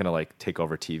interface. It's not going to like take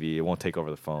over TV. It won't take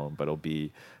over the phone, but it'll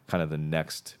be kind of the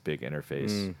next big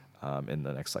interface in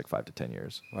the next like 5 to 10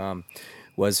 years.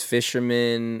 Was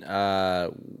Fisherman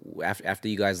after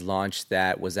you guys launched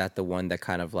that? Was that the one that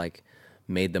kind of like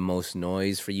made the most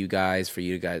noise for you guys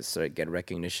sort of get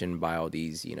recognition by all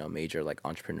these major like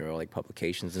entrepreneurial like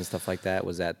publications and stuff like that?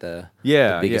 Was that the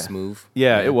biggest move?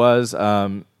 It was.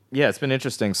 It's been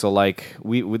interesting. So like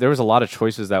there was a lot of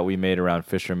choices that we made around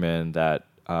Fisherman that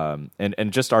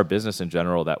and just our business in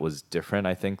general that was different,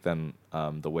 I think, than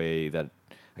the way that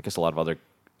I guess a lot of other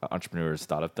entrepreneurs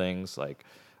thought of things. Like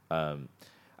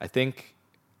I think,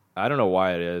 I don't know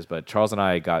why it is, but Charles and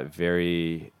I got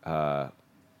very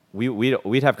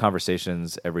we'd have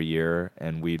conversations every year,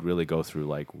 and we'd really go through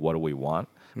like, what do we want,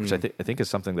 which I think is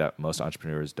something that most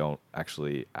entrepreneurs don't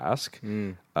actually ask.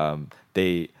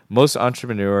 Most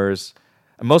entrepreneurs,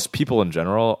 most people in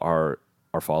general are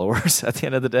followers at the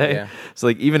end of the day. So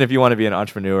like, even if you want to be an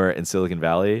entrepreneur in Silicon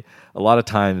Valley, a lot of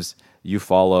times you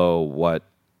follow what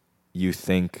you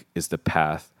think is the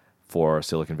path for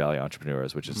Silicon Valley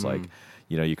entrepreneurs, which is like,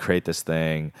 you create this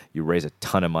thing, you raise a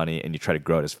ton of money, and you try to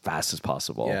grow it as fast as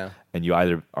possible. And you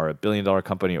either are a $1 billion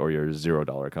company or you're a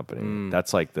 $0 company.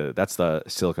 That's like that's the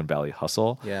Silicon Valley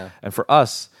hustle. And for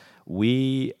us,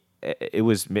 there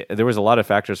was a lot of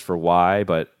factors for why,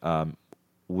 but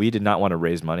we did not want to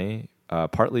raise money,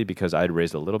 partly because I'd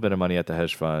raised a little bit of money at the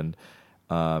hedge fund,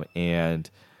 and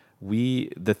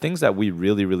the things that we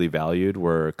really, really valued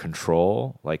were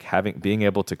control, like being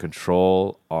able to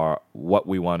control what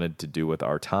we wanted to do with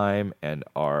our time and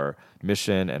our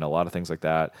mission and a lot of things like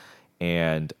that.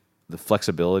 And the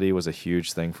flexibility was a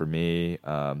huge thing for me,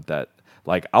 that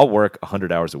like I'll work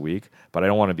 100 hours a week, but I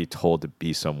don't want to be told to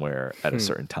be somewhere at a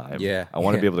certain time. I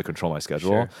want to be able to control my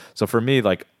schedule. So for me,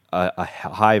 like a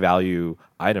high value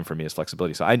item for me is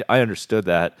flexibility. So I understood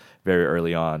that very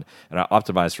early on, and I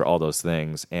optimized for all those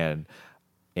things. And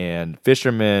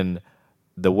Fisherman,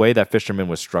 the way that Fisherman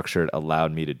was structured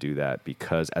allowed me to do that,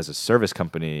 because as a service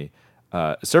company,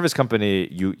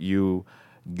 you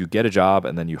get a job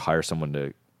and then you hire someone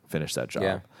to finish that job.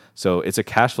 Yeah. So it's a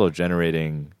cash flow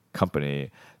generating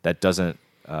company that doesn't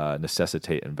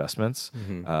necessitate investments.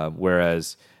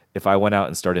 Whereas if I went out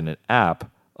and started an app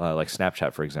like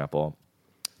Snapchat, for example,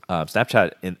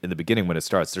 Snapchat in the beginning when it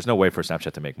starts, there's no way for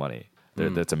Snapchat to make money.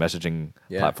 It's a messaging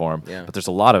platform, but there's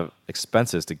a lot of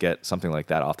expenses to get something like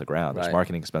that off the ground. There's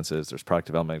marketing expenses, there's product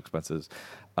development expenses,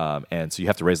 and so you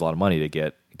have to raise a lot of money to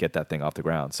get that thing off the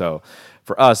ground. So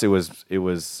for us,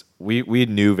 we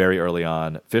knew very early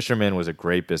on Fisherman was a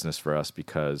great business for us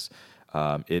because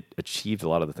it achieved a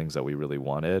lot of the things that we really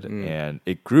wanted, and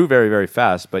it grew very, very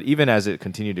fast. But even as it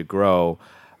continued to grow,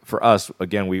 for us,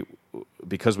 again,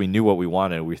 because we knew what we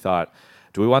wanted, we thought,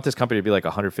 do we want this company to be like a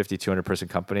 150, 200 person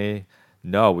company?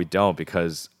 No, we don't,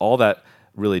 because all that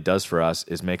really does for us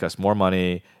is make us more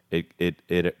money.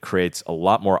 It creates a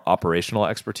lot more operational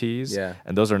expertise,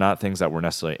 and those are not things that we're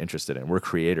necessarily interested in. We're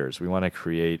creators. We want to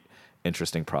create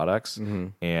interesting products,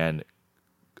 and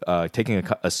taking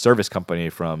a service company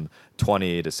from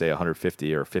 20 to say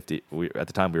 150 or 50, at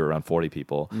the time we were around 40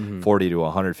 people, 40 to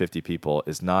 150 people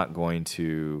is not going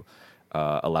to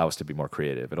allow us to be more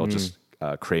creative. It'll just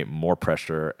create more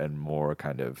pressure and more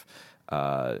kind of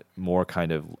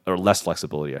or less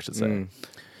flexibility, I should say.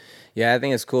 Yeah, I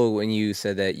think it's cool when you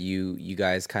said that you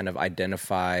guys kind of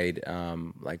identified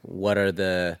like what are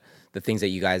the things that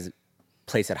you guys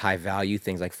place at high value,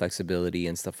 things like flexibility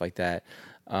and stuff like that.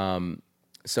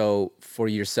 So for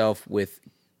yourself,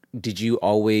 did you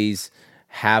always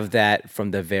have that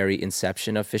from the very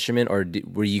inception of Fisherman, or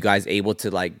were you guys able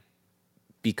to like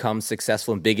become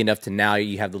successful and big enough to now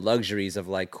you have the luxuries of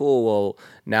like, cool, well,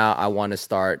 now I want to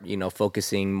start,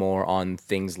 focusing more on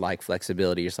things like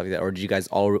flexibility or stuff like that? Or did you guys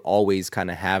always kind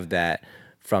of have that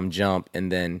from jump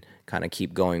and then kind of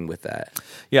keep going with that?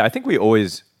 Yeah, I think we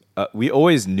always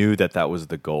knew that was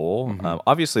the goal.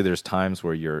 Obviously, there's times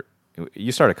where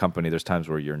you start a company, there's times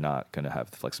where you're not going to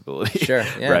have the flexibility, sure,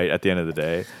 yeah. right, at the end of the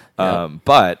day.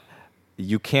 But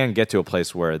you can get to a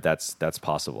place where that's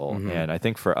possible. And I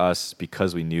think for us,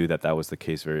 because we knew that was the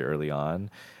case very early on,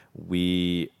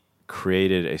 we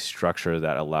created a structure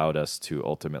that allowed us to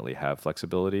ultimately have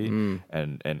flexibility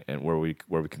and where we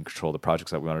can control the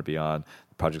projects that we wanted to be on,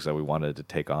 the projects that we wanted to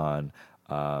take on.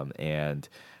 And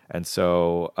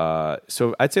so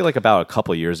I'd say like about a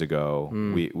couple years ago,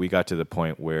 we got to the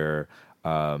point where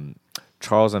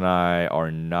Charles and I are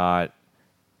not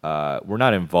we're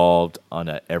not involved on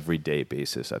an everyday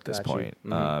basis at this point.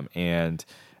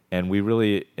 And we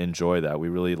really enjoy that. We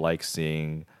really like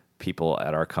seeing people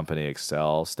at our company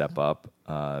excel, step up,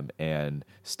 and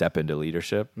step into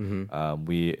leadership.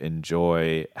 We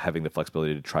enjoy having the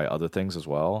flexibility to try other things as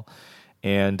well.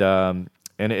 And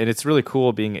it's really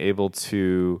cool being able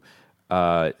to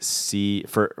see,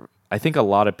 I think a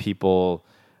lot of people,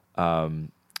 I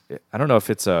don't know if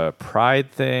it's a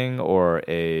pride thing or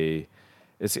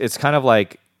it's kind of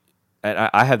like, and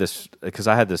I had this because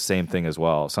I had the same thing as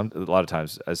well. A lot of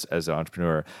times as an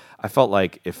entrepreneur, I felt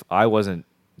like if I wasn't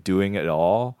doing it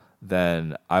all,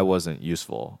 then I wasn't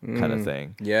useful, kind of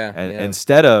thing. And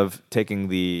instead of taking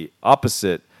the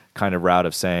opposite kind of route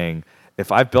of saying,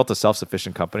 if I've built a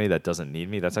self-sufficient company that doesn't need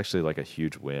me, that's actually like a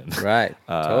huge win. Right.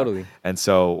 Totally. And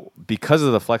so because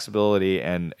of the flexibility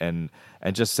and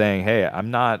just saying, hey,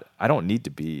 I don't need to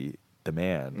be the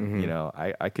man.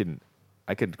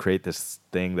 I could create this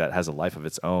thing that has a life of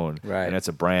its own, and it's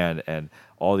a brand, and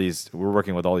we're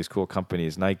working with all these cool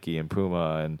companies, Nike and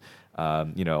Puma, and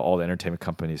all the entertainment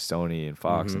companies, Sony and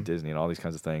Fox and Disney and all these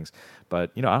kinds of things.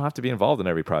 But I don't have to be involved in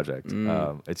every project.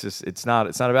 It's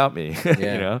not about me.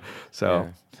 So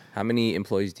how many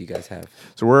employees do you guys have?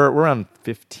 So we're around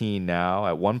 15 now.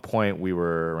 At one point we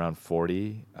were around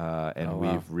 40, and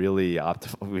we've really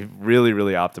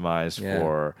optimized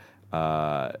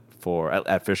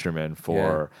at Fisherman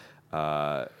for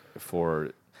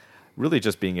really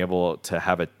just being able to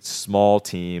have a small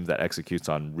team that executes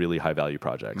on really high value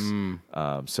projects.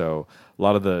 So a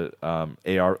lot of the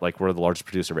AR, like we're the largest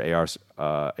producer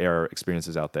of AR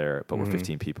experiences out there, but we're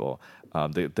 15 people.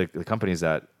 The companies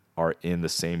that are in the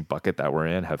same bucket that we're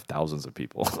in have thousands of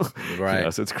people.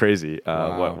 So it's crazy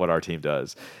what our team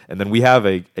does. And then we have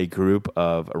a group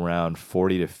of around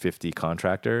 40 to 50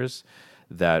 contractors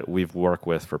that we've worked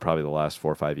with for probably the last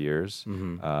 4 or 5 years,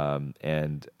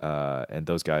 and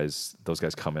those guys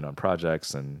come in on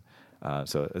projects, and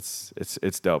So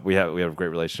it's dope. We have a great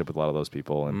relationship with a lot of those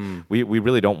people, and we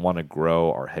really don't want to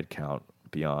grow our headcount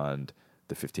beyond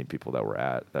the 15 people that we're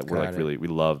at. That we're Got like it. really, we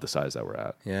love the size that we're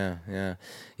at. Yeah.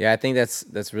 I think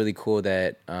that's really cool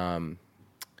that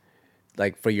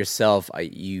like for yourself,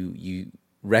 you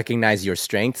recognize your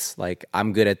strengths. Like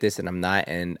I'm good at this and I'm not,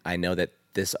 and I know that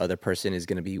this other person is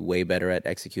going to be way better at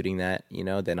executing that,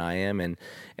 than I am.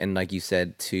 And like you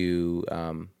said,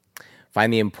 to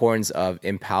find the importance of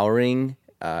empowering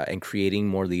and creating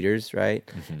more leaders, right?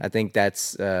 I think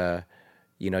that's,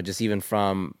 just even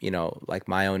from, like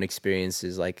my own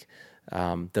experiences, like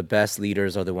the best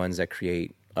leaders are the ones that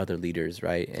create other leaders,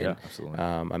 right? And, Yeah, absolutely.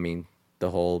 I mean, the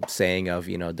whole saying of,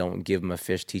 don't give them a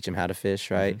fish, teach them how to fish,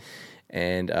 right?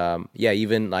 And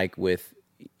even like with,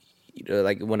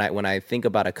 like when I think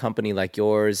about a company like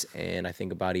yours, and I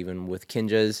think about even with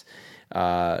Kinjaz,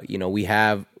 we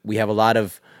have a lot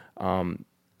of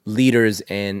leaders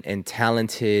and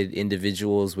talented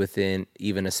individuals within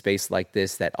even a space like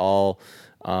this that all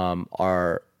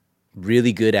are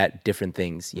really good at different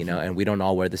things, and we don't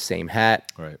all wear the same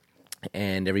hat, Right.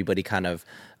 and everybody kind of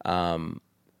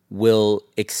will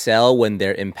excel when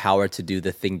they're empowered to do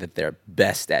the thing that they're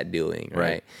best at doing,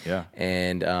 right? Yeah.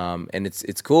 And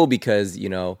it's cool because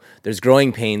there's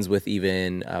growing pains with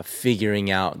even figuring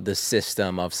out the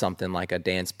system of something like a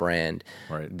dance brand,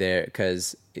 Right. There,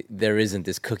 because there isn't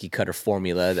this cookie cutter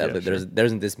formula that there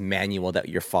isn't this manual that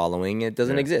you're following. It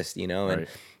doesn't exist, and Right.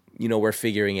 we're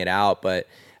figuring it out, but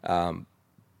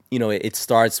it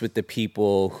starts with the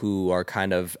people who are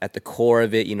kind of at the core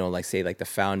of it, like say like the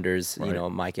founders,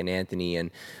 Right. Mike and Anthony, and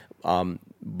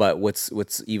but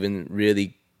what's even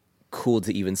really cool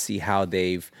to even see how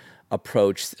they've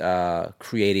approached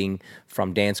creating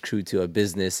from dance crew to a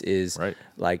business is Right.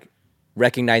 like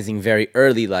recognizing very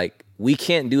early, like we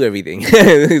can't do everything.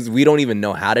 'Cause we don't even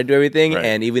know how to do everything, Right.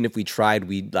 and even if we tried,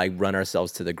 we'd like run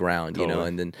ourselves to the ground, Totally.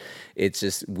 and then it's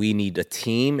just we need a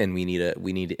team, and we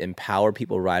need to empower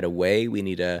people right away. We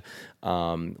need to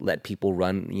let people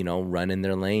run in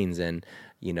their lanes, and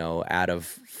out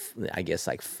of I guess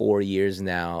like 4 years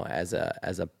now as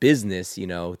a business,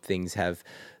 things have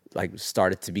like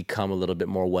started to become a little bit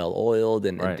more well oiled,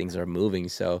 and Right. things are moving.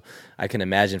 So I can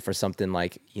imagine for something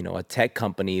like a tech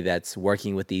company that's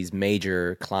working with these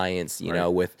major clients, Right.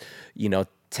 with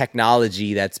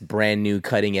technology that's brand new,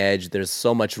 cutting edge. There's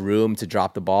so much room to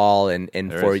drop the ball and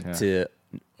There for is, yeah.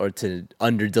 to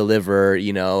under deliver,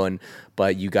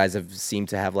 but you guys have seemed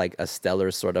to have like a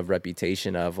stellar sort of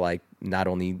reputation of like not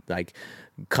only like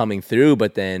coming through,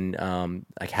 but then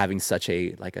like having such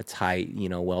a tight,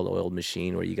 well-oiled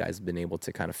machine where you guys have been able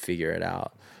to kind of figure it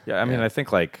out. Yeah, I mean, I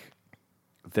think like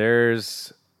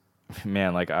there's,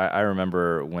 man, like I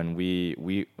remember when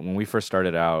we first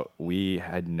started out, we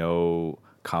had no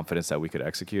confidence that we could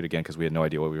execute again because we had no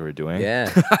idea what we were doing. Yeah,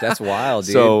 that's wild,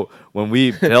 dude. So when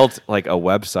we built like a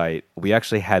website, we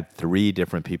actually had 3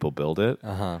 different people build it,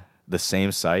 the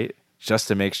same site, just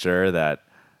to make sure that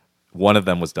one of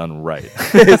them was done right.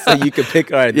 So you could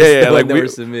pick, all right, this is the one that we're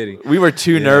submitting. We were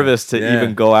too nervous to Yeah.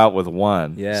 even go out with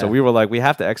one. Yeah. So we were like, we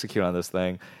have to execute on this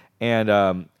thing. And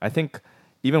I think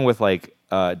even with like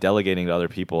delegating to other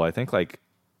people, I think like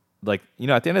at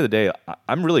the end of the day,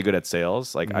 I'm really good at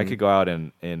sales. Like I could go out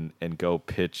and go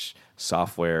pitch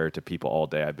software to people all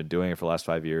day. I've been doing it for the last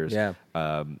 5 years. Yeah.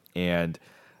 And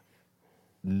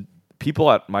people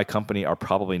at my company are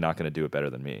probably not going to do it better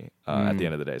than me at the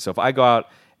end of the day. So if I go out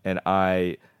and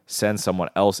I send someone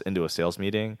else into a sales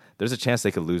meeting, there's a chance they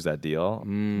could lose that deal.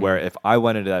 Where if I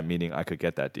went into that meeting, I could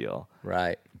get that deal.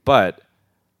 Right. But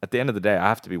at the end of the day, I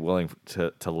have to be willing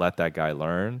to let that guy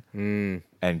learn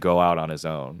and go out on his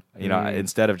own.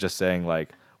 Instead of just saying like,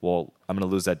 well, I'm going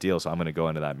to lose that deal, so I'm going to go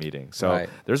into that meeting. So Right.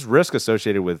 there's risk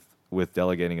associated with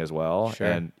delegating as well.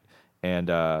 Sure.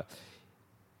 And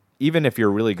even if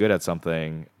you're really good at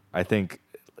something, I think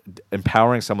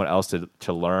empowering someone else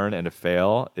to learn and to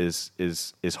fail is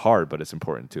hard, but it's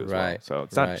important too as well. Right. So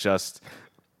it's Right. not just,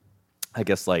 I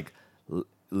guess, like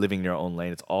living your own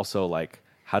lane. It's also like,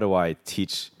 how do I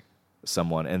teach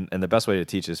someone? And the best way to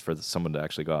teach is for someone to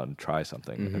actually go out and try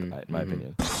something, in my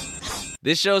opinion.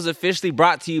 This show is officially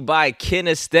brought to you by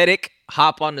Kinesthetic.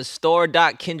 Hop on to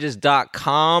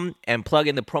store.kinjaz.com and plug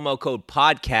in the promo code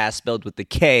podcast, spelled with the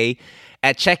K,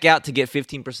 at checkout to get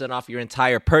 15% off your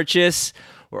entire purchase.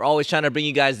 We're always trying to bring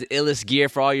you guys the illest gear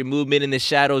for all your movement in the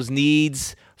shadows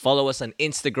needs. Follow us on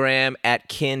Instagram at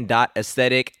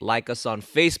kin.aesthetic. Like us on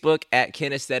Facebook at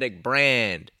Kinesthetic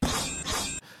Brand.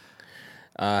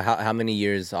 How many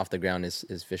years off the ground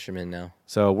is Fisherman now?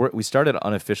 So we started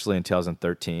unofficially in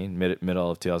 2013,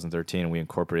 middle of 2013, and we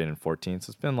incorporated in 14.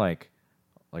 So it's been like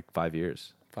 5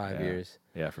 years. 5 Yeah. years.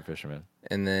 Yeah, for fishermen.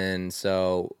 And then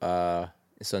so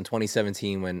in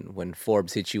 2017 when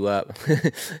Forbes hit you up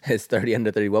as 30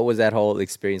 under 30, what was that whole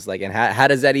experience like? And how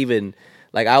does that even,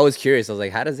 like, I was curious. I was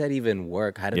like, how does that even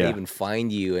work? How do they Yeah. even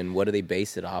find you, and what do they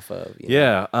base it off of? You know?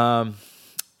 Yeah.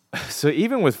 So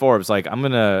even with Forbes, like I'm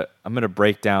gonna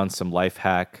break down some life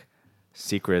hack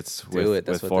secrets with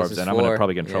That's what Forbes, this is and I'm gonna for.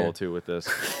 probably get in Yeah. trouble too with this.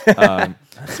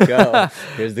 Let's go.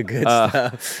 Here's the good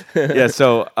stuff. Yeah.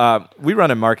 So we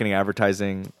run a marketing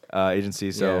advertising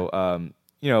agency. So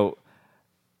you know,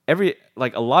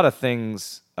 a lot of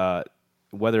things.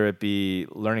 Whether it be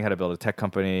learning how to build a tech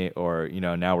company, or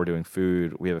now we're doing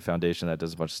food. We have a foundation that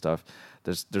does a bunch of stuff.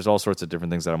 There's all sorts of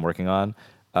different things that I'm working on.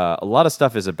 A lot of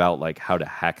stuff is about like how to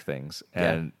hack things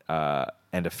and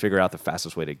to figure out the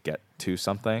fastest way to get to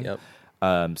something. Yep.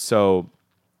 So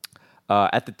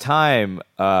at the time,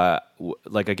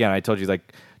 like again, I told you,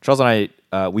 like Charles and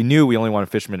I, we knew we only wanted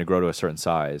fishermen to grow to a certain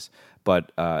size.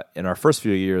 But in our first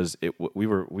few years, we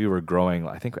were growing.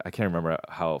 I can't remember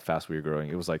how fast we were growing.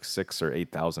 It was like 6,000 or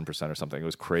 8,000% or something. It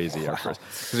was crazy. Wow.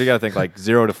 Because you got to think like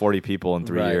 0 to 40 people in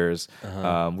 3 years.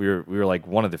 We were like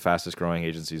one of the fastest growing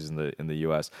agencies in the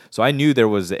U.S. So I knew there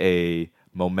was a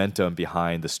momentum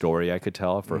behind the story I could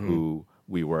tell for who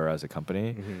we were as a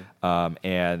company.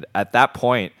 And at that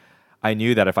point, I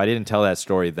knew that if I didn't tell that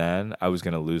story then, I was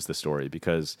going to lose the story,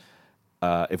 because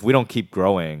if we don't keep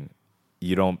growing,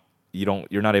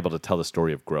 you're not able to tell the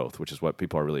story of growth, which is what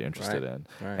people are really interested in.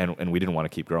 Right. And we didn't want to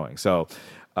keep growing. So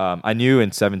I knew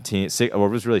in 17, or it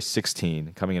was really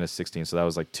 16, coming into 16. So that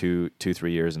was like 3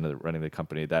 years into running the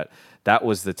company, that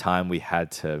was the time we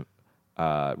had to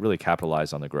really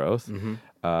capitalize on the growth.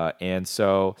 And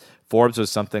so Forbes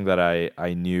was something that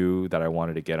I knew that I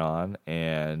wanted to get on.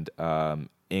 And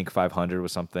Inc. 500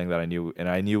 was something that I knew, and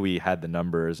I knew we had the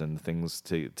numbers and things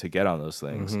to get on those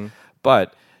things.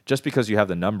 But just because you have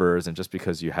the numbers and just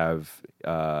because you have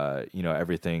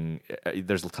everything,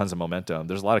 there's tons of momentum.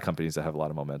 There's a lot of companies that have a lot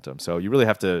of momentum. So you really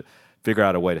have to figure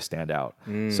out a way to stand out.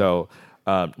 So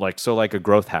like a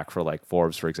growth hack for like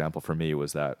Forbes, for example, for me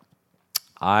was that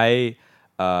I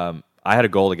had a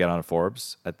goal to get on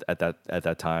Forbes at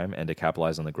that time and to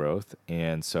capitalize on the growth.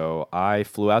 And so I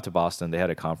flew out to Boston. They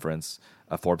had a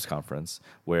Forbes conference,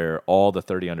 where all the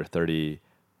 30 under 30,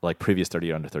 like previous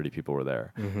 30 under 30 people were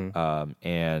there.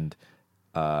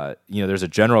 There's a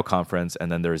general conference,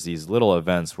 and then there's these little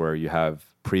events where you have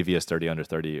previous 30 under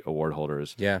 30 award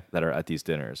holders that are at these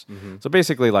dinners. So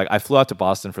basically, like, I flew out to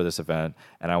Boston for this event,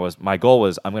 and my goal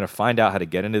was, I'm going to find out how to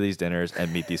get into these dinners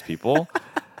and meet these people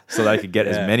so that I could get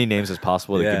as many names as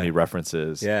possible to give me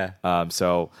references.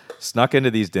 So snuck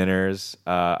into these dinners.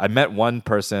 I met one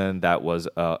person that was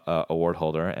a award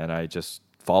holder, and I just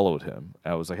followed him.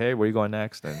 I was like, hey, where are you going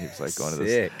next? And he was like, going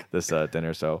to this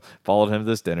dinner. So followed him to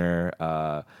this dinner,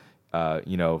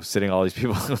 sitting all these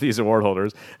people, these award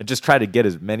holders, and just try to get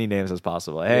as many names as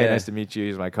possible. Hey, nice to meet you.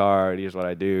 Here's my card. Here's what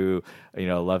I do.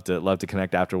 Love to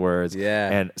connect afterwards.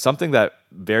 And something that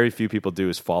very few people do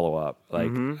is follow up.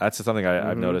 Like that's something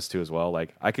I've noticed too as well.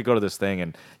 Like I could go to this thing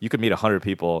and you could meet 100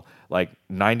 people. Like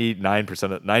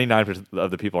 99%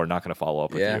 of the people are not going to follow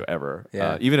up with you ever.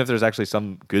 Even if there's actually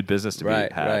some good business to be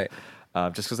had.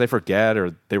 Just because they forget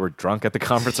or they were drunk at the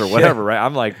conference or whatever, right?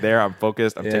 I'm like there, I'm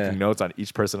focused, I'm taking notes on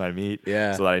each person I meet so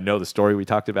that I know the story we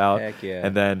talked about.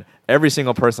 And then every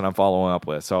single person I'm following up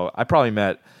with. So I probably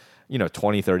met,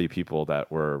 20, 30 people that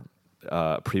were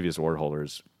previous award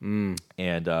holders.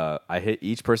 And I hit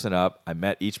each person up. I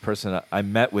met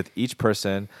with each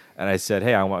person, and I said,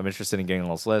 hey, I'm interested in getting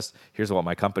on this list. Here's what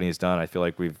my company has done. I feel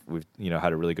like we've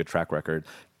had a really good track record.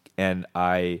 And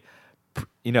and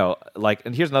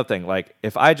here's another thing. Like,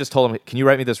 if I just told them, can you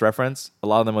write me this reference? A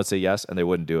lot of them would say yes, and they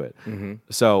wouldn't do it.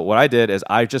 So what I did is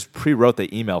I just pre-wrote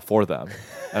the email for them.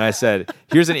 And I said,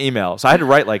 here's an email. So I had to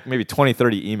write like maybe 20,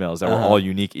 30 emails that were all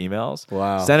unique emails.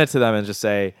 Wow. Send it to them and just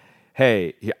say,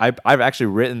 hey, I've actually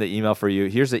written the email for you.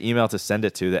 Here's the email to send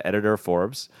it to, the editor of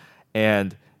Forbes.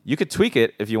 And you could tweak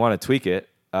it if you want to tweak it.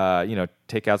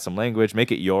 Take out some language, make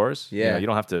it yours. You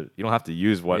don't have to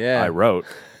use what I wrote,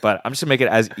 but I'm just gonna make it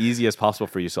as easy as possible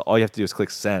for you. So all you have to do is click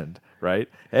send, right?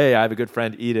 Hey, I have a good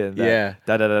friend, Eden.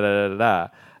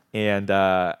 And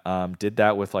did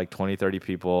that with like 20, 30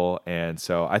 people. And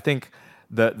so I think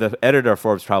the editor of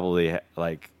Forbes probably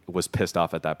was pissed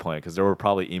off at that point, because there were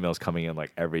probably emails coming in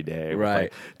like every day with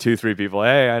like 2-3 people.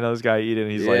 Hey, I know this guy Eden.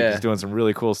 He's he's doing some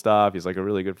really cool stuff. He's like a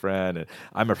really good friend, and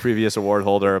I'm a previous award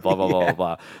holder. Blah blah blah blah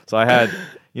blah. So I had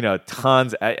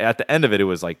tons. At the end of it, it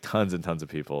was like tons and tons of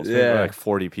people. So there were like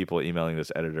 40 people emailing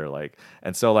this editor.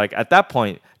 And so at that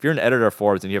point, if you're an editor of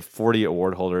Forbes and you have 40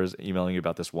 award holders emailing you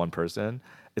about this one person,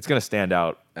 it's going to stand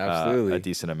out Absolutely. a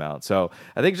decent amount. So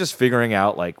I think just figuring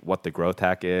out like what the growth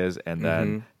hack is, and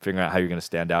then figuring out how you're going to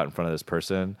stand out in front of this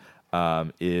person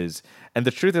is. And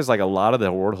the truth is, like, a lot of the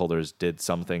award holders did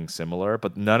something similar,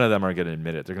 but none of them are going to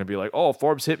admit it. They're going to be like, "Oh,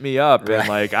 Forbes hit me up, and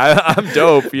like I'm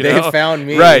dope." You know, They found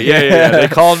me. right? Yeah. They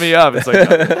called me up. It's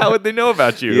like, how would they know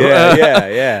about you?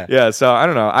 Yeah. So I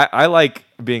don't know. I like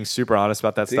being super honest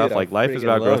about that stuff. I Like, life is freaking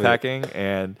about growth love it. hacking,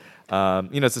 and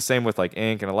it's the same with like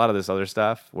Ink and a lot of this other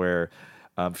stuff. Where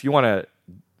if you want to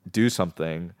do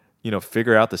something,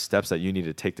 figure out the steps that you need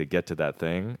to take to get to that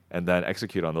thing, and then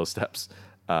execute on those steps.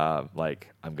 Like,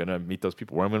 I'm gonna meet those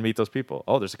people. Where I'm gonna meet those people?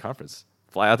 Oh, there's a conference.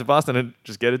 Fly out to Boston and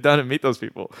just get it done and meet those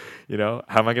people. How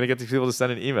am I gonna get these people to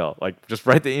send an email? Like, just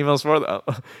write the emails for them.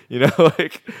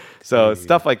 Like, so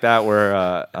stuff like that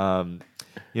where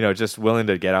just willing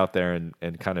to get out there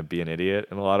and kind of be an idiot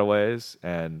in a lot of ways.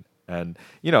 And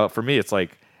for me, it's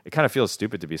like, it kind of feels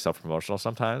stupid to be self-promotional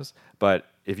sometimes, but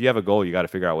if you have a goal, you got to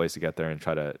figure out ways to get there and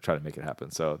try to make it happen.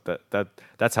 So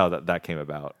that's how that came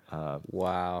about.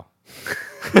 Wow.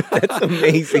 That's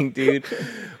amazing, dude.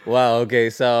 Wow.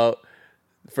 Okay. So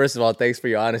first of all, thanks for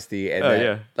your honesty.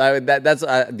 And that's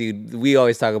dude, we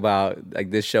always talk about,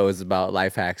 like, this show is about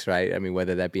life hacks, right? I mean,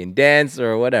 whether that be in dance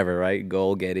or whatever, right?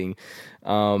 Goal getting.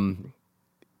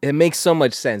 It makes so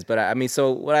much sense. But I mean,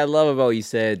 so what I love about what you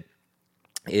said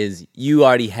is you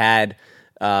already had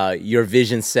your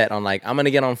vision set on, like, I'm going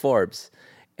to get on Forbes.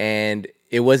 And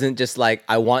it wasn't just like,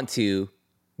 I want to,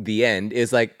 the end.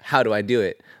 It's like, how do I do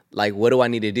it? Like, what do I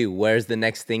need to do? Where's the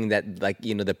next thing that, like,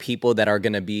 the people that are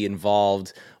going to be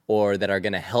involved or that are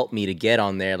going to help me to get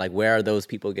on there, like, where are those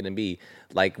people going to be?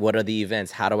 Like, what are the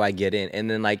events? How do I get in? And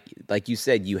then, like you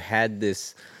said, you had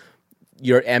this,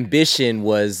 your ambition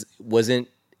wasn't,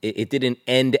 it didn't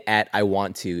end at I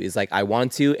want to. It's like, I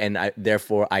want to, and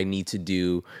therefore I need to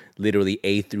do literally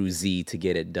A through Z to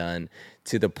get it done,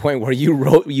 to the point where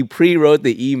you pre-wrote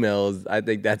the emails. I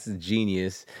think that's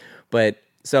genius. But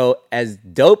so, as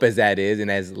dope as that is,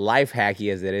 and as life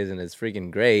hacky as it is, and it's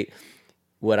freaking great,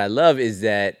 what I love is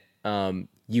that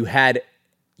you had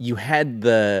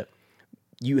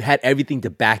everything to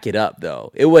back it up,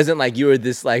 though. It wasn't like you were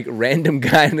this, like, random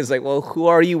guy and it's like, well, who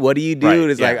are you? What do you do? Right,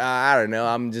 and it's yeah. like, I don't know.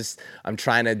 I'm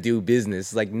trying to do business.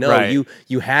 It's like, no, Right.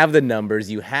 you have the numbers.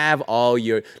 You have all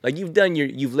your, like, you've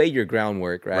laid your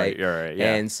groundwork, right? Right, you're right,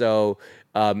 yeah. And so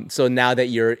now that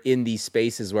you're in these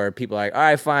spaces where people are like, all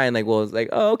right, fine. Like, well, it's like,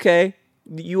 oh, okay.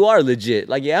 You are legit.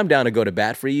 Like, yeah, I'm down to go to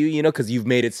bat for you, because you've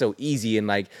made it so easy. And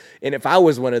if I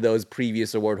was one of those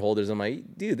previous award holders, I'm like,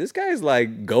 dude, this guy's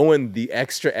like going the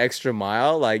extra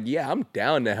mile. Like, yeah, I'm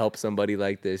down to help somebody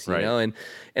like this, you Right. know?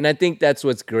 And I think that's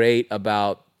what's great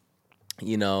about,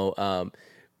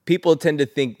 people tend to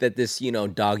think that this,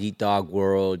 dog eat dog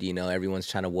world, everyone's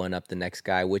trying to one up the next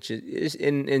guy, which is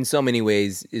in so many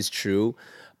ways is true.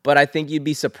 But I think you'd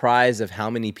be surprised of how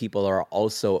many people are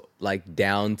also, like,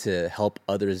 down to help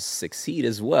others succeed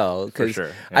as well. Because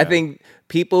sure, I yeah. think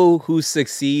people who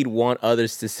succeed want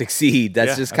others to succeed. That's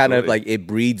Yeah, just kind of absolutely. like, it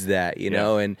breeds that,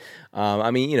 know. And I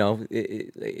mean,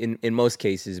 in most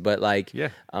cases, but like, Yeah.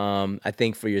 I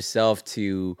think for yourself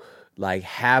to, like,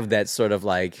 have that sort of,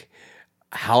 like,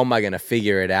 how am I going to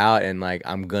figure it out? And, like,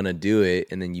 I'm going to do it.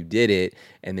 And then you did it.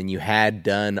 And then you had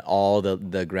done all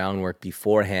the groundwork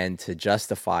beforehand to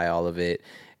justify all of it.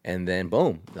 And then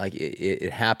boom, like,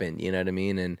 it happened. You know what I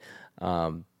mean?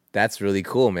 And that's really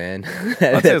cool, man.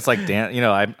 I'd say it's like dance.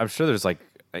 I'm sure there's, like,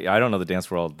 I don't know the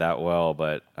dance world that well,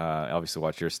 but I obviously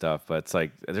watch your stuff. But it's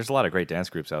like, there's a lot of great dance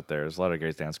groups out there. There's a lot of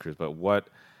great dance crews. But what,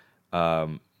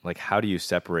 like, how do you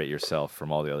separate yourself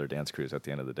from all the other dance crews at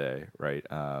the end of the day, right?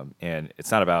 And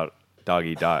it's not about dog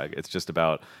eat dog. It's just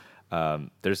about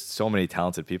there's so many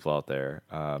talented people out there.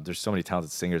 There's so many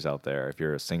talented singers out there. If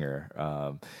you're a singer,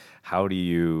 how do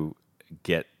you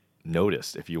get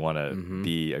noticed if you want to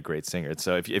be a great singer?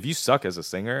 So if you suck as a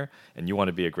singer and you want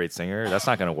to be a great singer, that's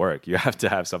not going to work. You have to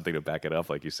have something to back it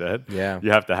up, like you said. Yeah. You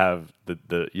have to have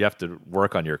you have to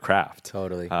work on your craft.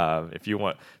 Totally. If you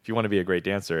want to be a great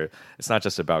dancer, it's not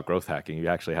just about growth hacking. You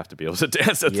actually have to be able to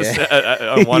dance on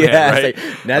one hand, right? It's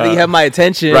like, now that you have my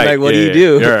attention, right, like, what yeah, do you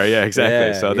do? Yeah,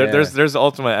 exactly. Yeah, So yeah. there's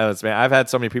ultimate evidence, man. I've had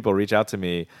so many people reach out to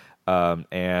me,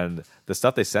 and the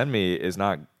stuff they send me is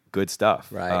not good stuff.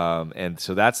 Right. And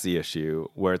so that's the issue,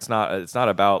 where it's not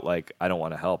about, like, I don't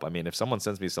want to help. I mean, if someone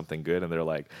sends me something good and they're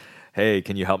like, hey,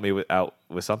 can you help me out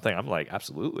with something? I'm like,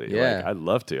 absolutely. Yeah. Like, I'd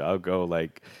love to. I'll go,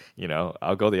 like,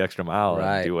 I'll go the extra mile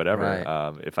Right, and do whatever.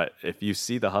 right. If you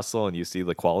see the hustle and you see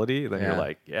the quality, then Yeah. you're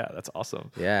like, yeah, that's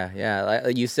awesome. Yeah,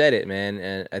 like you said it, man.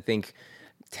 And I think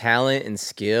talent and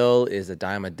skill is a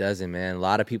dime a dozen, man. A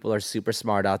lot of people are super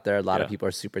smart out there. A lot of people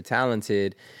are super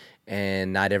talented,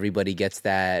 and not everybody gets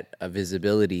that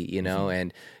visibility, you know.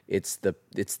 And it's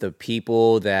the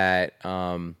people that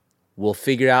will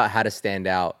figure out how to stand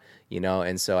out, you know.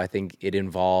 And so I think it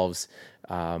involves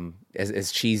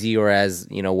as cheesy or as,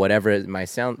 you know, whatever it might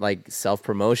sound like,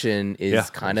 self-promotion is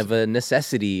kind of a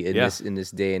necessity in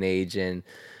this day and age, and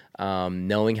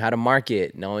knowing how to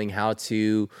market, knowing how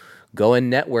to go and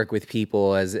network with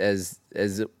people, as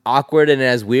awkward and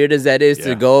as weird as that is,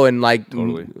 to go and like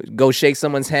go shake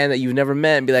someone's hand that you've never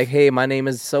met and be like, hey, my name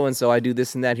is so and so, I do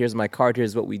this and that, here's my card,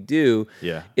 here's what we do.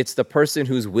 It's the person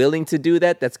who's willing to do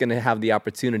that's going to have the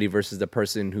opportunity, versus the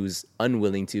person who's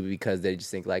unwilling to, because they just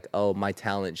think like, oh, my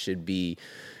talent should be,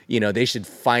 you know, they should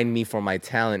find me for my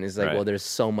talent. It's like, well, there's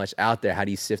so much out there. How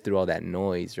do you sift through all that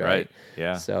noise, right?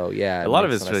 Yeah. So a lot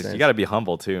of it's just, you got to be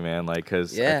humble too, man. Like,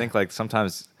 because I think like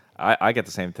sometimes I get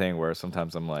the same thing where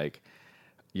sometimes I'm like,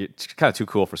 you're kind of too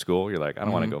cool for school. You're like, I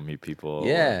don't want to go meet people,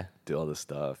 do all this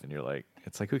stuff, and you're like,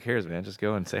 it's like, who cares, man? Just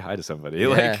go and say hi to somebody.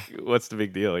 Like, what's the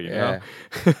big deal, you know?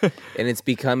 And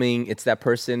it's that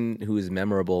person who is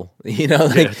memorable, you know?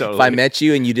 Like, if I met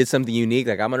you and you did something unique,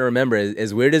 like, I'm gonna remember it.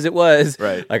 As weird as it was,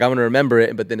 like, I'm gonna remember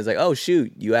it. But then it's like, oh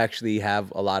shoot, you actually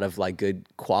have a lot of like good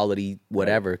quality,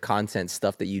 whatever content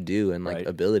stuff that you do, and like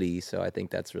ability. So I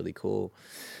think that's really cool.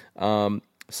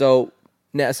 So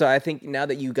I think now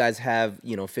that you guys have,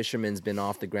 you know, Fisherman's been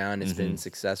off the ground, it's been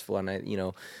successful, and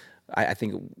I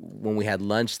think when we had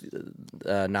lunch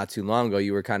not too long ago,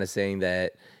 you were kind of saying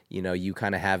that, you know, you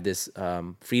kind of have this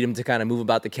freedom to kind of move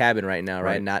about the cabin right now,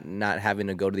 right? Not having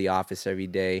to go to the office every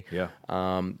day.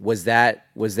 Was that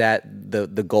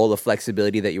the goal of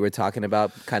flexibility that you were talking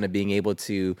about, kind of being able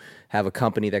to have a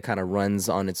company that kind of runs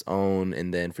on its own,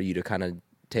 and then for you to kind of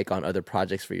take on other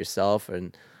projects for yourself?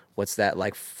 And what's that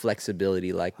like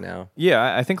flexibility like now?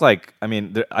 Yeah, I think like, I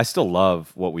mean, I still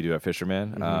love what we do at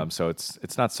Fisherman. So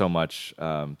it's not so much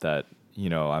that, you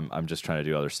know, I'm just trying to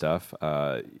do other stuff.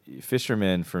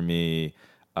 Fisherman for me,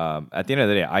 at the end of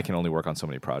the day, I can only work on so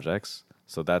many projects.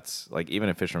 So that's like, even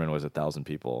if Fisherman was 1,000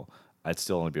 people, I'd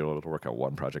still only be able to work on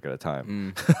one project at a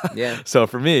time. So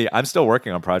for me, I'm still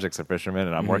working on projects at Fisherman,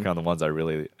 and I'm working on the ones I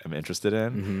really am interested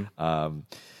in.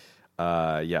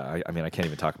 I mean, I can't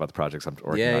even talk about the projects I'm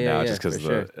working on now, just because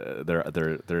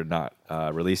they're not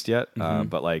released yet.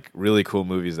 But like really cool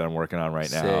movies that I'm working on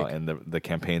right now, and the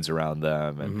campaigns around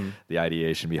them, and the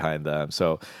ideation behind them.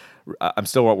 So I'm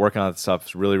still working on that stuff.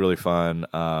 It's really, really fun.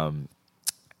 I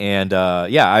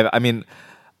mean,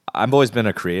 I've always been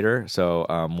a creator, so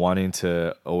wanting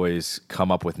to always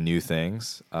come up with new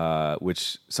things,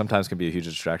 which sometimes can be a huge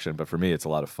distraction, but for me, it's a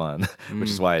lot of fun, which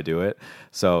is why I do it.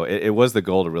 So it was the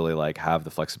goal to really like have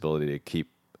the flexibility to keep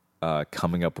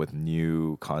coming up with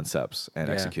new concepts and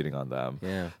executing on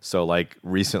them. So like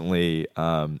recently,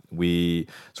 we're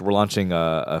launching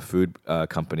a food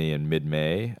company in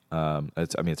mid-May.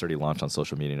 It's already launched on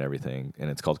social media and everything, and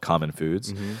it's called Common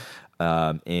Foods.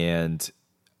 And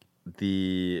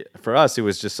for us, it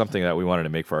was just something that we wanted to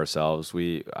make for ourselves.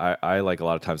 I like a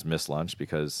lot of times miss lunch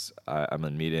because I'm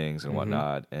in meetings and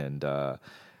whatnot, and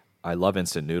I love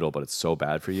instant noodle, but it's so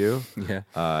bad for you.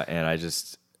 And I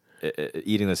just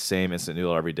eating the same instant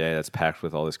noodle every day that's packed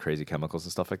with all this crazy chemicals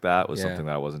and stuff like that was something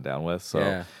that I wasn't down with.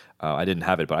 So I didn't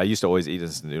have it, but I used to always eat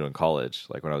instant noodle in college,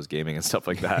 like when I was gaming and stuff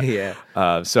like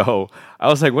that. So I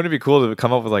was like, wouldn't it be cool to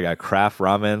come up with like a craft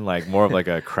ramen, like more of like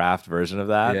a craft version of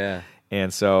that?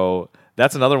 And so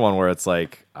that's another one where it's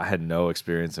like, I had no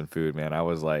experience in food, man. I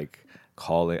was like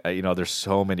calling, you know, there's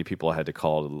so many people I had to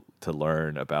call to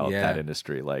learn about that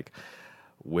industry. Like,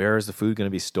 where is the food going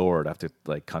to be stored? I have to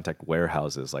like contact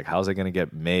warehouses. Like, how's it going to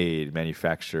get made?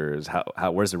 Manufacturers?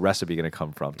 Where's the recipe going to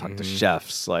come from? Talk to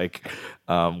chefs. Like,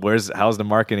 how's the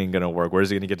marketing going to work? Where's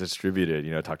it going to get distributed?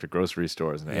 You know, talk to grocery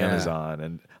stores and Amazon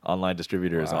and online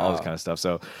distributors and all this kind of stuff.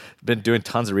 So, been doing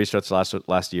tons of research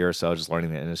last year or so, just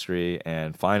learning the industry.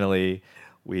 And finally,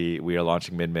 we are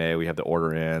launching mid-May. We have the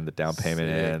order in, the down payment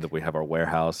in. We have our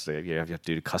warehouse. You have to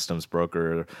do customs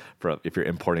broker if you're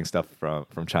importing stuff from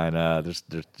China. There's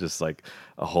just like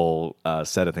a whole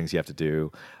set of things you have to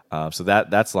do. So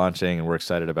that's launching, and we're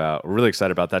really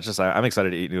excited about that. Just I'm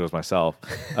excited to eat noodles myself.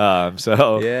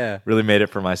 Really made it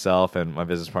for myself, and my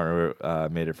business partner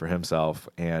made it for himself.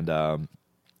 And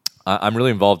I'm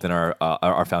really involved in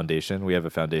our foundation. We have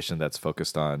a foundation that's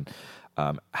focused on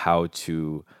how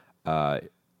to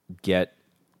get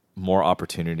more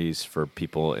opportunities for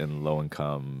people in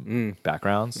low-income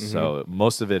backgrounds. So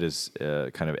most of it is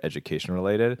kind of education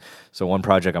related. So one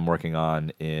project I'm working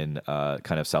on in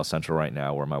kind of South Central right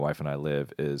now, where my wife and I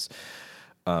live, is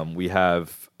we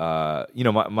have,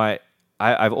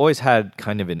 I've always had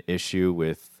kind of an issue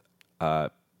with,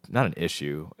 not an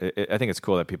issue. I think it's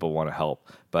cool that people want to help,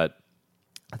 but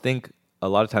I think a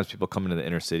lot of times people come into the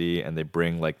inner city and they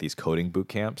bring like these coding boot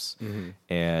camps,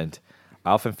 and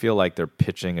I often feel like they're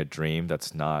pitching a dream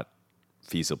that's not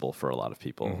feasible for a lot of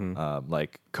people.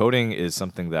 Like coding is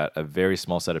something that a very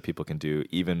small set of people can do,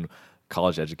 even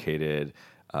college educated,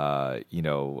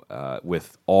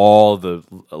 with all the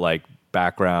like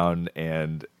background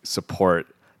and support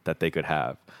that they could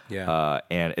have.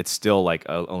 And it's still like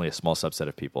only a small subset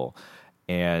of people.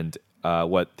 And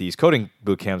what these coding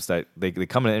boot camps that they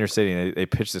come in the inner city and they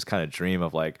pitch this kind of dream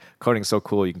of like coding's so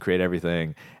cool, you can create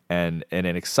everything, and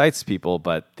it excites people,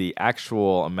 but the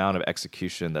actual amount of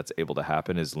execution that's able to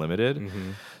happen is limited.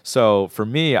 So for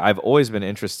me, I've always been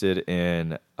interested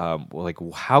in like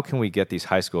how can we get these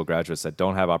high school graduates that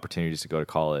don't have opportunities to go to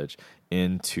college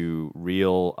into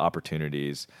real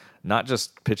opportunities, not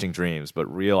just pitching dreams, but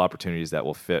real opportunities that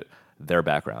will fit their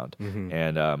background.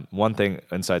 And one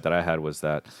insight that I had was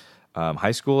that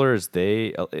high schoolers,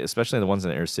 they, especially the ones in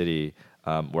the inner city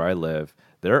where I live,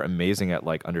 they're amazing at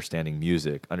like understanding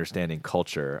music, understanding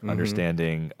culture,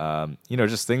 understanding,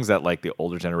 just things that like the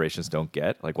older generations don't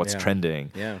get, like what's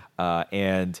trending.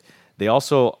 And they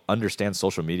also understand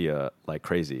social media like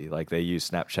crazy. Like they use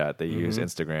Snapchat, they use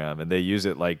Instagram, and they use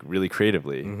it like really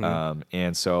creatively.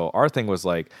 And so our thing was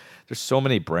like, there's so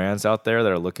many brands out there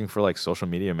that are looking for like social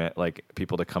media, like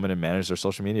people to come in and manage their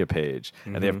social media page,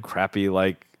 and they have crappy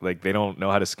like they don't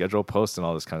know how to schedule posts and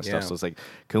all this kind of stuff. So it's like,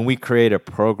 can we create a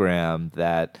program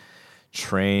that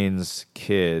trains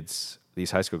kids, these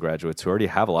high school graduates who already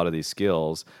have a lot of these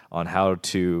skills, on how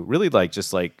to really like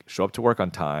just like show up to work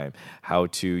on time, how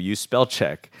to use spell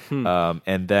check,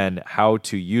 and then how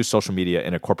to use social media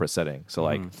in a corporate setting. So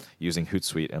like using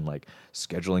Hootsuite and like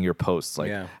scheduling your posts,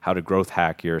 like how to growth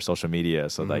hack your social media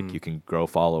so like you can grow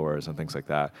followers and things like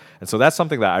that. And so that's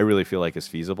something that I really feel like is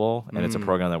feasible, and it's a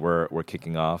program that we're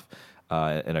kicking off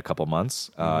in a couple months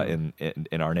in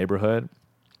our neighborhood.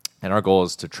 And our goal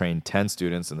is to train 10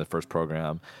 students in the first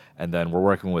program. And then we're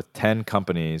working with 10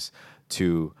 companies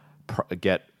to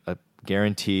get a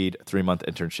guaranteed 3-month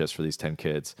internships for these 10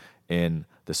 kids in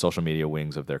the social media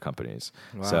wings of their companies.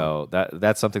 Wow. So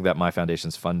that's something that my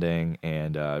foundation's funding,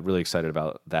 and really excited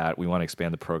about that. We want to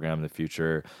expand the program in the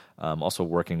future. Also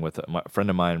working with a friend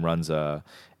of mine runs a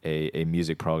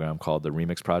music program called the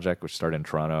Remix Project, which started in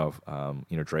Toronto.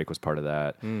 Drake was part of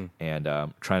that, and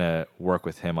trying to work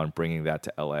with him on bringing that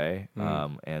to LA.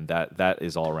 And that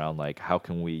is all around like how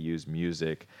can we use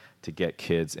music to get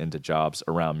kids into jobs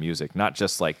around music, not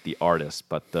just like the artist,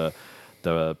 but the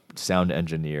sound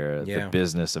engineer, the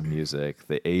business of music,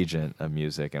 the agent of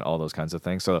music, and all those kinds of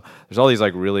things. So there's all these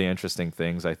like really interesting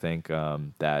things I think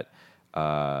that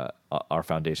our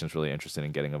foundation is really interested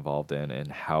in getting involved in,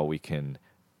 and how we can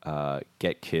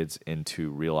get kids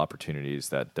into real opportunities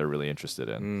that they're really interested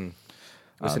in.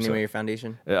 What's the name of your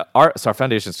foundation? Our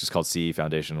foundation is just called CE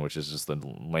Foundation, which is just the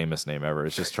lamest name ever.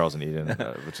 It's just Charles and Eden,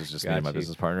 which is just me and my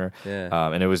business partner.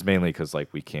 And it was mainly because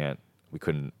like we couldn't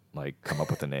like come up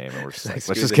with a name, and we're just like,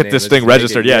 let's just get this thing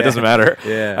registered. It doesn't matter.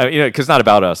 Because it's not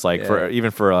about us. Like for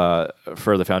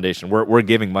the foundation, we're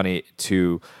giving money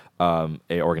to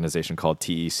a organization called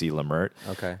TEC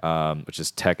Lamert, which is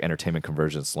Tech Entertainment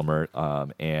Convergence Lamert,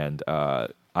 and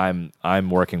I'm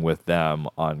working with them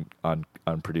on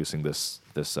producing this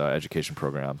education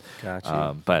program.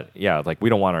 Gotcha. But yeah, like we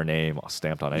don't want our name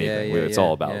stamped on anything. It's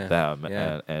all about them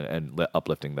and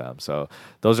uplifting them. So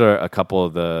those are a couple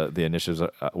of the initiatives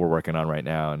we're working on right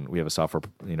now, and we have a software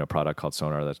product called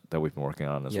Sonar that we've been working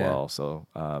on as well. So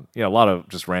a lot of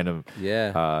just random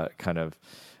kind of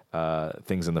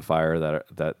things in the fire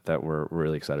that we're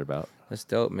really excited about. That's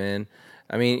dope, man.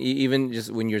 I mean, even just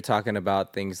when you're talking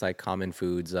about things like common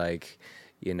foods, like,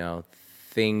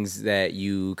 things that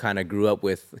you kind of grew up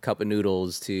with, a cup of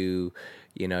noodles to,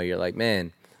 you're like,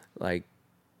 man, like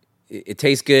it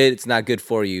tastes good. It's not good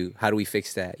for you. How do we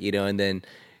fix that? And then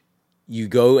you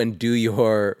go and do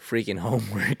your freaking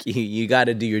homework. You got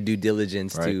to do your due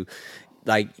diligence to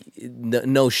like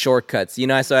no shortcuts,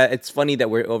 So it's funny that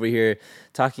we're over here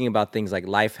talking about things like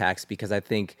life hacks, because I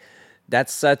think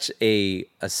that's such a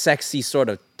sexy sort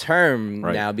of term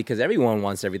now, because everyone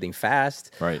wants everything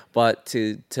fast. Right. But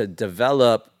to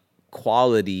develop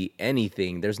quality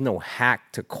anything, there's no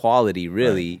hack to quality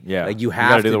really. Right. Yeah. Like you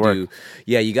have to do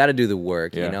you got to do the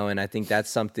work, and I think that's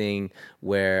something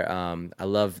where I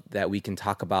love that we can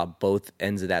talk about both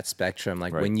ends of that spectrum.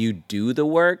 Like when you do the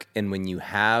work and when you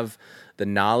have the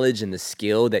knowledge and the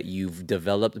skill that you've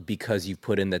developed because you've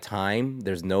put in the time,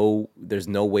 there's no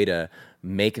way to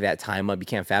make that time up. You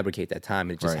can't fabricate that time.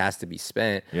 It just Right. has to be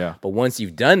spent. Yeah. But once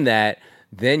you've done that,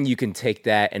 then you can take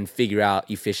that and figure out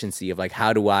efficiency of like,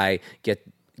 how do I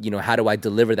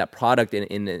deliver that product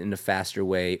in a faster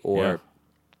way? Or,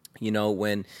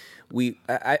 when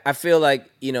I feel like,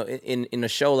 in a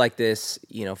show like this,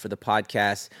 for the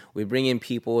podcast, we bring in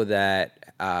people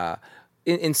that,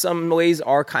 in some ways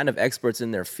are kind of experts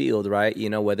in their field, right?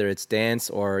 Whether it's dance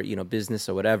or, business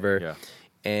or whatever. Yeah.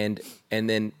 And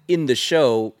then in the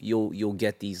show, you'll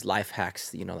get these life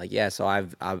hacks, so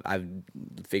I've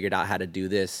figured out how to do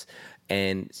this.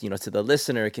 And, to the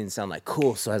listener, it can sound like,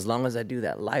 cool. So as long as I do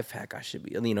that life hack, I should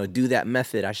be, do that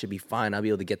method, I should be fine. I'll be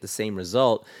able to get the same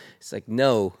result. It's like,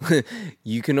 no,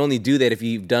 you can only do that if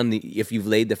you've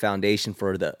laid the foundation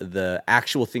for the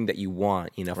actual thing that you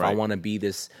want. If I Right. want to be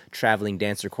this traveling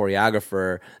dancer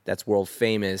choreographer that's world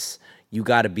famous, you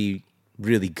got to be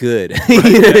really good.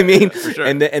 You know what I mean? For sure.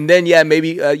 And then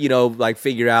maybe like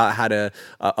figure out how to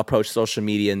approach social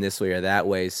media in this way or that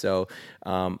way. So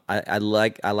I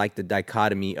like the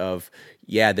dichotomy of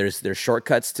there's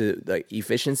shortcuts to the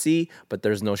efficiency, but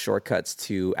there's no shortcuts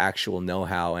to actual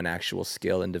know-how and actual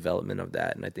skill and development of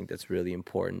that. And I think that's really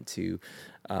important to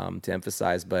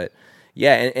emphasize. But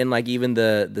yeah, and like even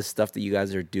the stuff that you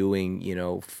guys are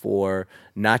doing, for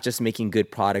not just making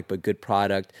good product, but good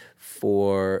product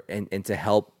for and to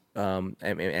help. And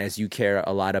as you care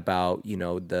a lot about,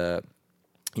 the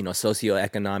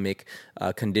socioeconomic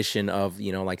condition of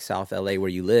like South LA where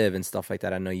you live and stuff like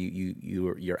that. I know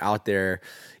you're out there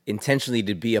intentionally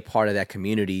to be a part of that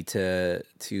community to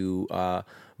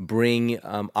bring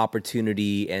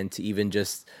opportunity and to even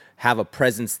just have a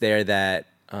presence there that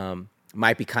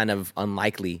might be kind of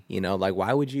unlikely, like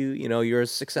why would you, you're a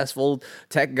successful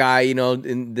tech guy,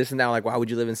 in this and that, like why would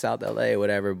you live in South LA or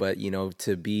whatever, but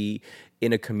to be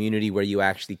in a community where you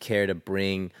actually care to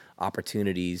bring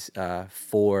opportunities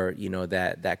for,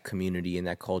 that community and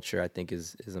that culture, I think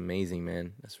is amazing,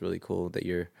 man. That's really cool that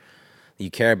you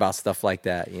care about stuff like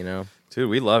that, Dude,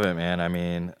 we love it, man. I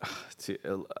mean,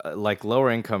 like lower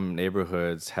income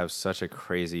neighborhoods have such a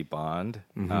crazy bond.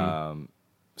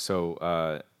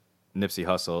 So Nipsey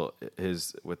Hussle,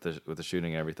 with the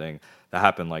shooting and everything, that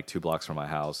happened like 2 blocks from my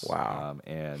house. Wow.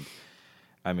 And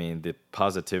I mean, the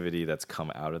positivity that's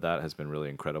come out of that has been really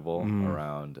incredible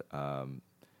around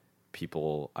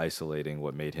people isolating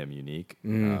what made him unique,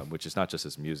 which is not just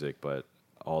his music, but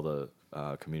all the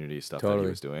community stuff that he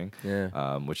was doing.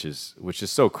 Yeah. Which is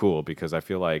so cool because I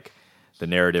feel like the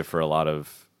narrative for a lot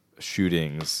of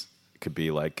shootings could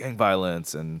be like gang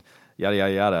violence and yada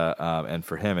yada yada. And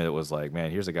for him, it was like,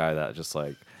 man, here's a guy that just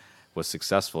like was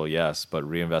successful, yes, but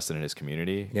reinvested in his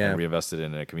community and reinvested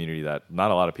in a community that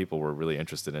not a lot of people were really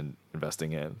interested in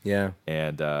investing in. Yeah.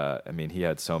 And I mean, he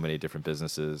had so many different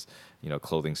businesses,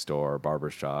 clothing store,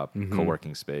 barbershop,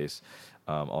 co-working space,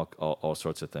 all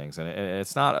sorts of things. And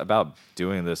it's not about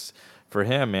doing this for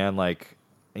him, man. Like,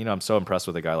 I'm so impressed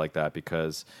with a guy like that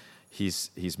because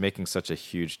he's making such a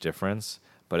huge difference,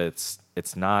 but it's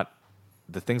not,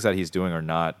 the things that he's doing are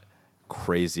not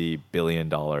crazy $1 billion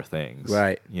things,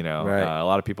 right? Right. A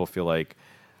lot of people feel like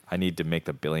I need to make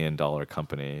the $1 billion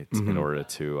company in order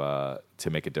to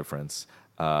make a difference.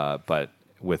 But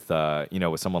with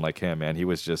with someone like him, man, he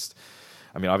was just,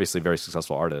 I mean, obviously a very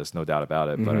successful artist, no doubt about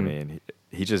it. But I mean,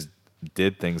 he just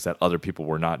did things that other people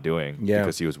were not doing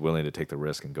because he was willing to take the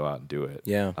risk and go out and do it.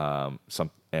 Yeah.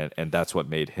 And that's what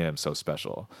made him so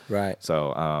special. Right.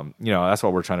 So that's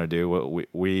what we're trying to do.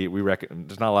 We reckon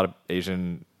there's not a lot of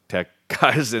Asian tech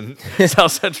guys in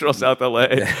South Central South LA.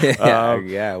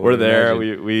 We're there.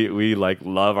 We like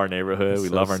love our neighborhood. We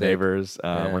love our neighbors.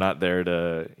 We're not there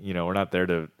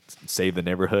to save the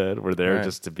neighborhood. We're there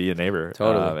just to be a neighbor,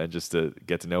 and just to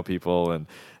get to know people and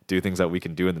do things that we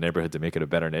can do in the neighborhood to make it a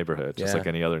better neighborhood, just like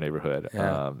any other neighborhood.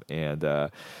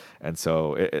 And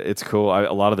so it's cool.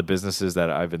 A lot of the businesses that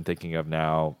I've been thinking of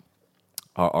now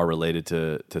are related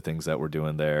to things that we're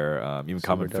doing there. Even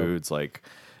Common Foods, like.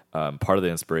 Part of the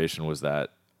inspiration was that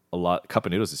Cup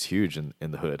of Noodles is huge in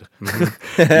the hood. You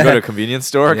go to a convenience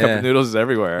store, Cup of Noodles is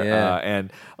everywhere.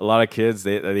 And a lot of kids,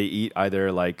 they eat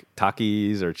either like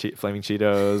Takis or Flaming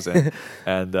Cheetos.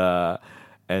 And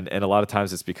a lot of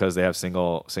times it's because they have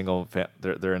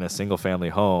they're in a single family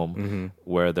home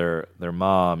where their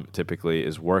mom typically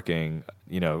is working,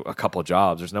 a couple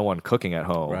jobs. There's no one cooking at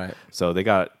home. Right. So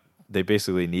they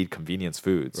basically need convenience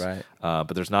foods. Right.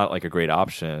 But there's not like a great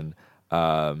option.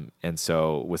 And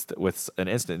so with an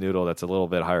instant noodle that's a little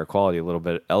bit higher quality, a little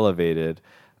bit elevated,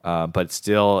 but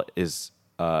still is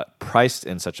priced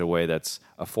in such a way that's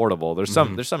affordable. There's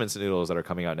some instant noodles that are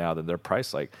coming out now that they're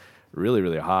priced like really,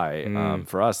 really high.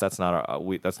 For us, that's not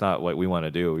that's not what we want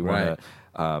to do. We want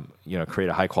to create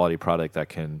a high quality product that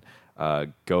can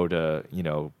go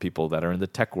to people that are in the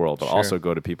tech world, but also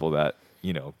go to people that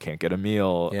can't get a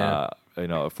meal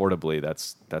affordably.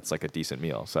 That's like a decent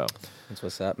meal. So that's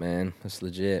what's up, man. That's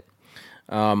legit.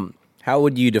 How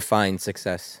would you define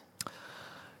success?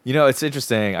 It's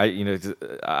interesting.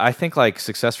 I think like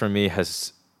success for me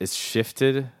is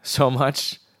shifted so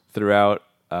much throughout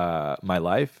my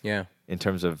life. Yeah. In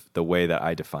terms of the way that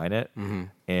I define it.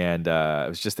 And I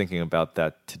was just thinking about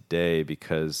that today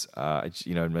because I'm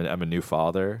a new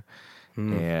father,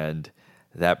 and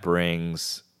that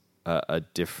brings a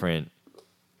different.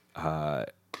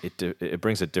 It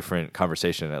brings a different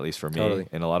conversation, at least for me,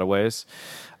 in a lot of ways.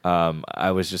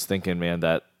 I was just thinking, man,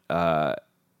 that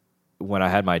when I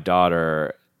had my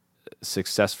daughter,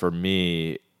 success for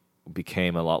me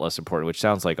became a lot less important, which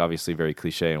sounds like obviously very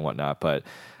cliche and whatnot, but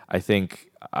I think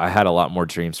I had a lot more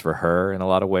dreams for her in a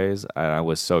lot of ways, and I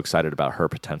was so excited about her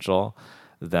potential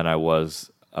than I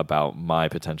was about my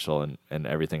potential and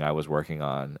everything I was working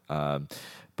on.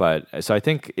 But so I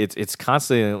think it's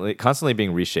constantly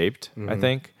being reshaped, I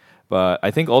think. But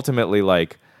I think ultimately,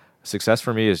 like, success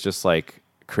for me is just like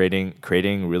creating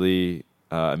really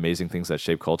amazing things that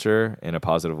shape culture in a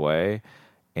positive way,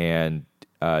 and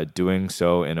doing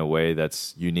so in a way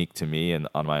that's unique to me and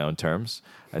on my own terms.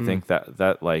 I think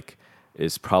that like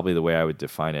is probably the way I would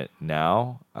define it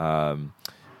now.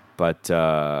 But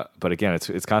again,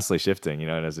 it's constantly shifting,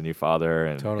 and as a new father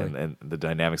and the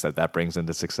dynamics that brings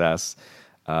into success.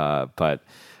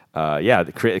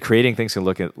 Creating things can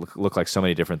look like so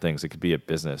many different things. It could be a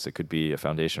business, it could be a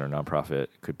foundation or nonprofit,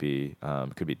 it could be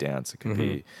dance, it could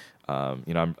be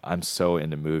I'm so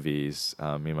into movies.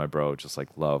 Me and my bro just like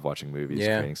love watching movies,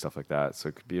 creating stuff like that. So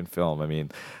it could be in film. I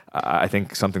mean, I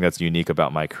think something that's unique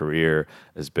about my career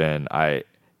has been I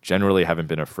generally haven't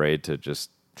been afraid to just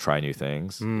try new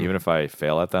things, even if I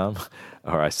fail at them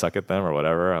or I suck at them or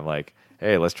whatever. I'm like,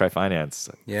 hey, let's try finance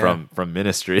from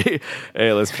ministry.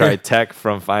 Hey, let's try tech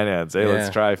from finance. Hey, let's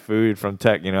try food from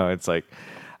tech. It's like,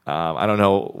 I don't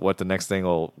know what the next thing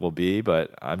will be,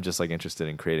 but I'm just like interested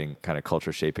in creating kind of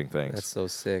culture shaping things. That's so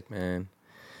sick, man.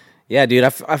 Yeah,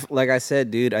 dude. Like I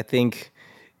said, dude, I think,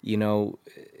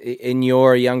 in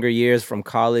your younger years from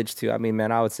college to, I mean,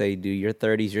 man, I would say, dude, your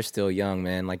 30s, you're still young,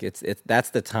 man. Like that's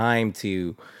the time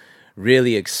to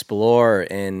really explore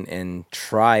and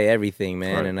try everything,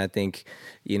 man. Right. And I think,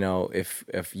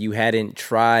 if you hadn't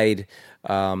tried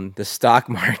the stock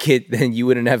market, then you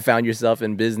wouldn't have found yourself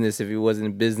in business. If it wasn't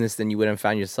in business, then you wouldn't have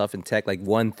found yourself in tech. Like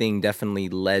one thing definitely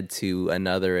led to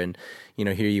another. And,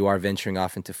 here you are venturing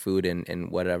off into food and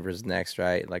whatever's next,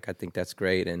 right? Like, I think that's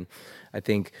great. And I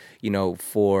think,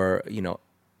 for,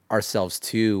 ourselves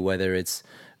too, whether it's,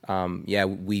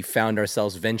 we found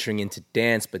ourselves venturing into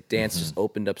dance, but dance just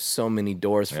opened up so many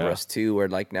doors for us too, where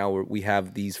like now we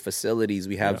have these facilities,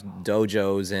 we have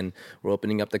dojos, and we're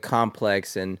opening up the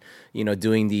complex and,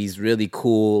 doing these really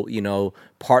cool,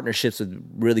 partnerships with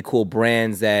really cool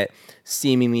brands that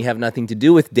seemingly have nothing to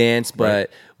do with dance, but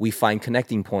we find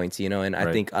connecting points, and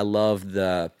I think I love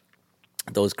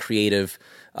those creative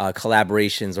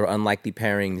collaborations or unlikely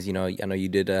pairings. I know you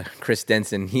did Chris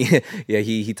Denson.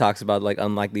 He talks about like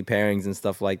unlikely pairings and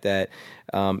stuff like that.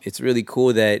 It's really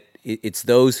cool that it's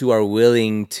those who are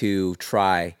willing to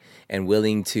try and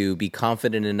willing to be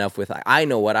confident enough with, I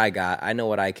know what I got, I know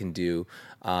what I can do.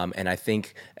 And I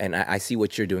think, and I see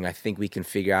what you're doing. I think we can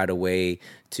figure out a way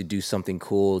to do something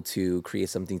cool, to create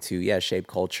something to, shape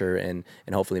culture and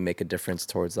hopefully make a difference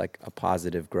towards like a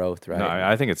positive growth, right? No,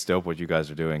 I think it's dope what you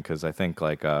guys are doing, because I think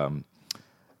like,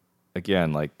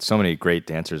 again, like so many great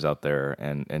dancers out there,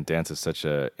 and dance is such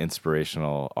a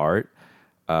inspirational art.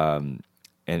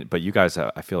 But you guys,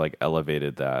 I feel like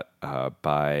elevated that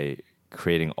by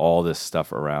creating all this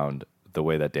stuff around the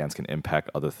way that dance can impact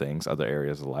other things, other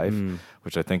areas of life,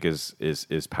 which I think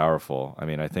is powerful. I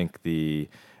mean, I think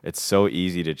it's so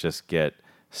easy to just get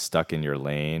stuck in your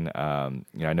lane. I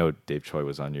know Dave Choi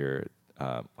was on your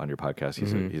podcast.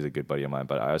 He's a good buddy of mine,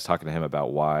 but I was talking to him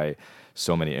about why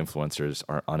so many influencers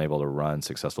are unable to run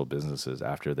successful businesses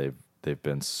after they've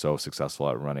been so successful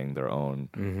at running their own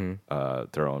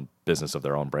business of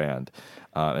their own brand.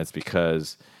 It's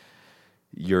because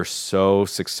you're so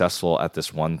successful at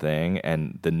this one thing,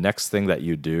 and the next thing that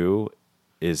you do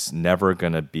is never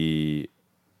going to be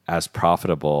as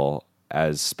profitable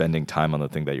as spending time on the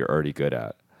thing that you're already good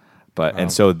at. But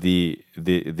and so the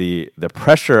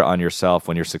pressure on yourself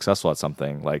when you're successful at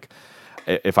something, like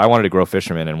if I wanted to grow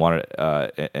Fisherman and wanted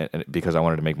and because I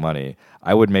wanted to make money,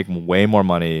 I would make way more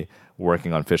money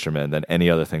working on Fisherman than any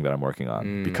other thing that I'm working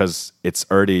on, because it's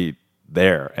already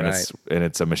there and Right.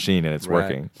 it's a machine and it's Right.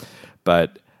 working.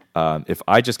 But if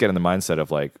I just get in the mindset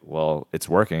of like, well, it's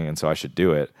working and so I should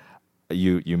do it,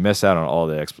 you miss out on all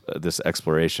this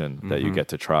exploration that you get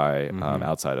to try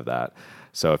outside of that.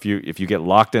 So if you get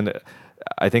locked in,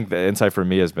 I think the insight for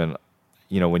me has been,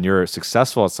 when you're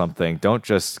successful at something, don't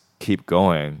just keep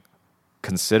going.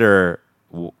 Consider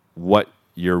what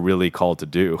you're really called to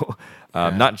do.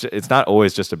 It's not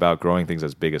always just about growing things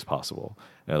as big as possible.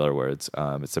 In other words,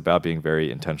 it's about being very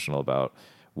intentional about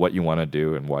what you want to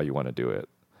do and why you want to do it.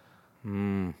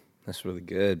 That's really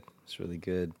good. That's really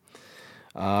good.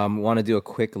 Want to do a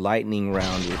quick lightning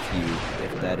round with you,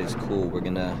 if that is cool. We're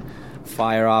going to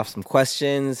fire off some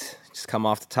questions. Just come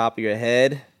off the top of your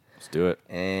head. Let's do it.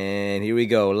 And here we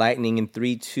go. Lightning in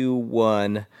 3, 2,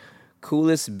 1.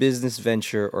 Coolest business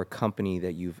venture or company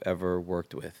that you've ever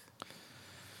worked with?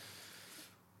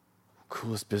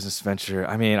 Coolest business venture.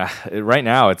 I mean, right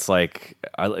now it's like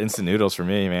instant noodles for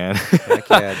me, man. Heck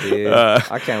yeah, dude.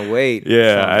 I can't wait.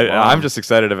 Yeah, Sounds bomb. I'm just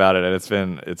excited about it, and it's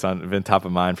been top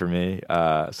of mind for me.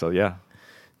 So yeah.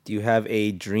 Do you have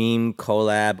a dream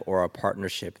collab or a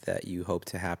partnership that you hope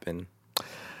to happen?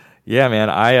 Yeah, man.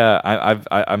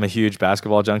 I'm a huge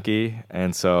basketball junkie,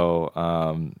 and so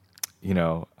I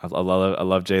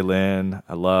love Jalen.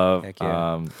 I love Heck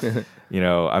yeah.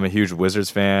 I'm a huge Wizards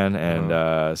fan, and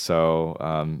I'd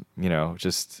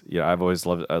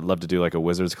love to do like a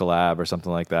Wizards collab or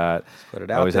something like that. Put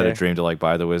it I out always had there. a dream to like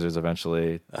buy the Wizards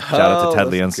eventually. Shout out to Ted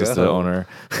let's Leonsis, the go. owner.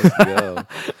 Let's go.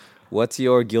 What's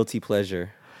your guilty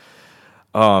pleasure?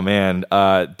 Oh man,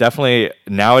 definitely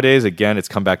nowadays. Again, it's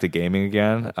come back to gaming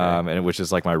again, and which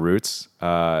is like my roots.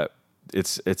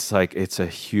 It's a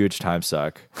huge time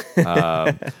suck.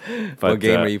 But What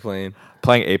game are you playing?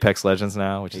 Playing Apex Legends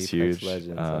now, which is Apex huge.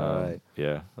 Legends, all right.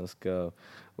 Yeah. Let's go.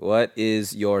 What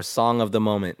is your song of the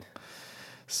moment?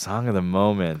 Song of the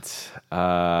moment.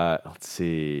 Let's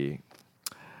see.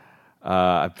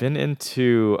 I've been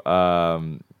into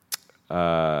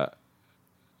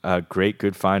Great,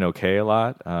 Good, Fine, Okay a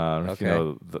lot. I don't know if you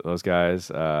know those guys.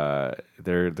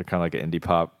 They're kind of like an indie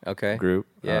pop group.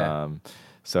 Yeah.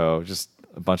 So just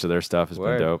a bunch of their stuff has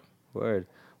been dope. Word.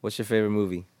 What's your favorite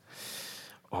movie?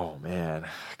 Oh man, I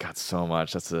got so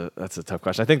much. That's a tough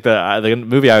question. I think the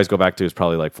movie I always go back to is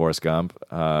probably like Forrest Gump.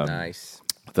 Nice.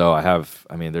 Though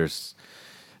there's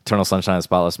Eternal Sunshine of the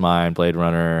Spotless Mind, Blade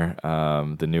Runner,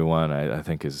 the new one. I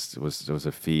think was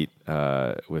a feat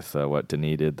with what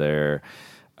Denis did there.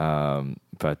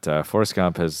 But Forrest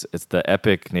Gump it's the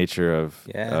epic nature of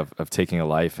taking a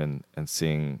life and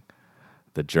seeing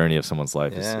the journey of someone's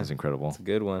life is incredible. It's a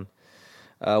good one.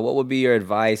 What would be your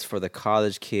advice for the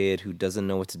college kid who doesn't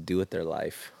know what to do with their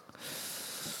life?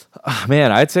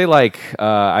 Man, I'd say like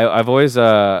I've always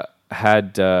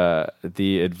had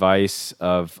the advice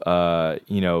of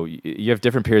you have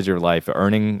different periods of your life,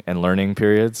 earning and learning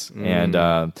periods, and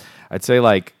I'd say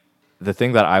like the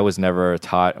thing that I was never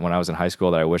taught when I was in high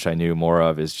school that I wish I knew more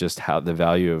of is just how the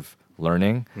value of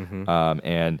learning,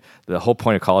 and the whole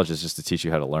point of college is just to teach you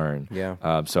how to learn.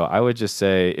 Yeah. So I would just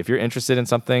say if you're interested in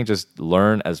something, just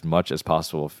learn as much as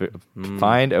possible.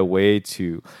 Find a way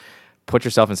to put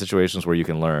yourself in situations where you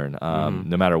can learn,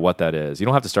 no matter what that is. You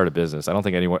don't have to start a business. I don't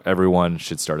think everyone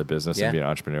should start a business and be an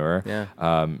entrepreneur. Yeah.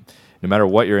 No matter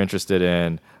what you're interested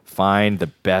in, find the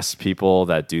best people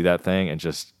that do that thing and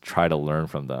just try to learn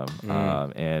from them.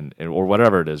 And or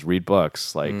whatever it is, read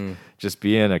books. Like just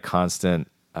be in a constant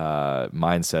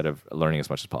mindset of learning as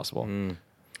much as possible.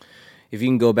 If you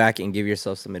can go back and give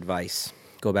yourself some advice,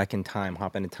 go back in time,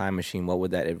 hop in a time machine, what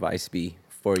would that advice be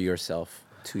for yourself,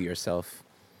 to yourself?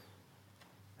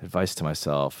 Advice to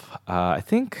myself. I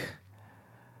think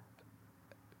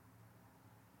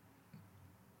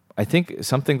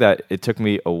something that it took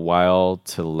me a while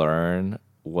to learn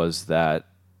was that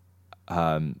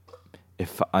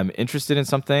if I'm interested in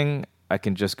something, I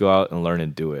can just go out and learn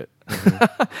and do it.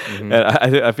 And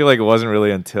I feel like it wasn't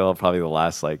really until probably the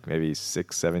last like maybe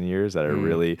 6-7 years that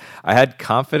I had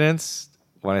confidence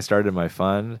when I started my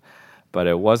fund, but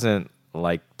it wasn't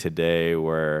like today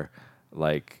where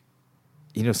like,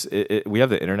 we have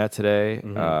the internet today,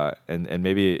 and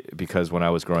maybe because when I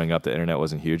was growing up, the internet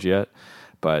wasn't huge yet,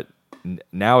 but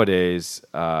nowadays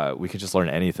we can just learn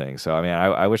anything. So I mean,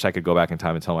 I wish I could go back in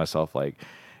time and tell myself like,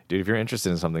 dude, if you're interested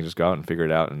in something, just go out and figure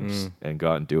it out and go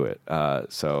out and do it.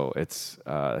 So it's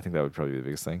I think that would probably be the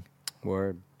biggest thing.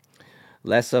 Word.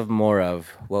 Less of, more of.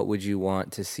 What would you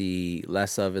want to see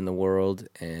less of in the world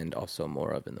and also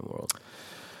more of in the world?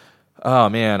 Oh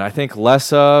man, I think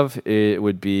less of it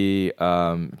would be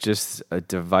just a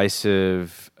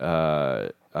divisive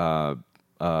banter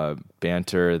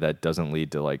that doesn't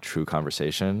lead to like true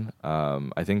conversation.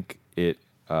 I think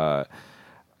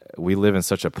we live in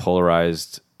such a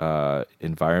polarized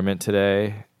environment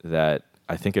today that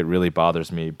I think it really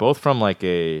bothers me, both from I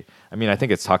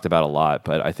think it's talked about a lot,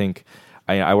 but I think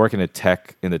I work in the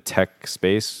tech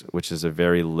space, which is a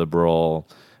very liberal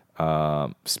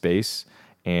space.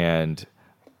 And,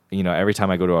 every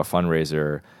time I go to a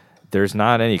fundraiser, there's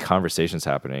not any conversations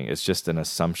happening. It's just an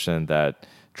assumption that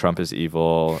Trump is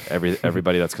evil.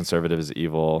 Everybody that's conservative is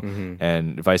evil,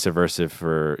 and vice versa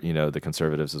for the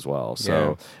conservatives as well.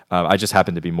 So I just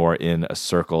happen to be more in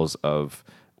circles of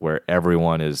where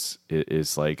everyone is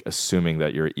like assuming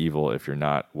that you're evil if you're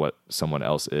not what someone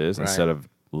else is, instead of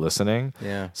listening.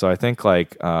 Yeah. So I think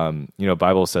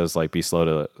Bible says be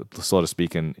slow to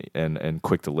speak and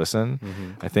quick to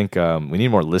listen. I think we need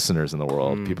more listeners in the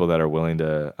world, people that are willing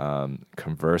to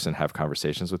converse and have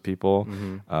conversations with people,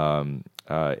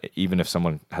 even if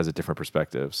someone has a different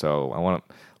perspective. So I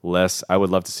would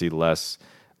love to see less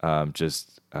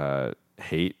just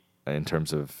hate in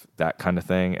terms of that kind of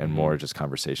thing, and more just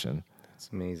conversation. That's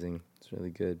amazing. It's really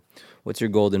good. What's your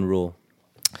golden rule?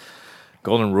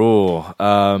 Golden rule.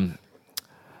 I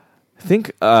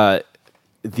think the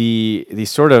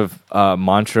sort of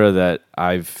mantra that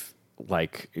I've I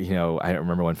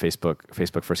remember when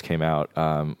Facebook first came out.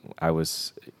 It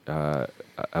was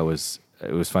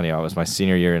funny. I was my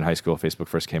senior year in high school. Facebook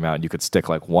first came out, and you could stick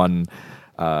one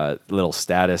little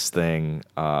status thing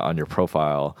on your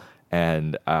profile.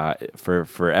 And for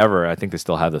forever, I think they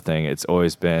still have the thing. It's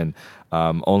always been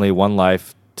only one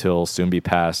life till soon be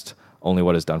past. Only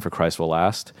what is done for Christ will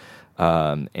last.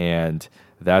 And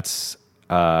that's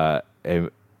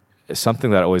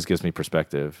something that always gives me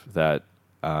perspective, that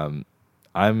you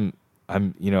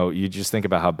just think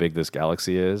about how big this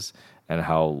galaxy is and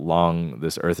how long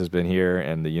this earth has been here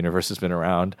and the universe has been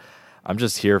around. I'm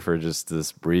just here for just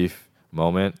this brief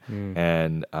moment.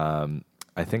 And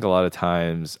I think a lot of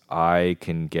times I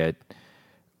could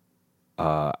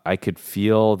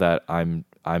feel that I'm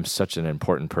such an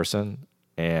important person.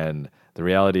 And the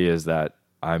reality is that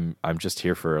I'm just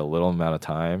here for a little amount of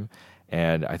time,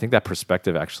 and I think that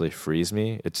perspective actually frees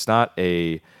me. It's not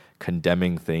a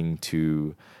condemning thing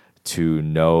to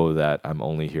know that I'm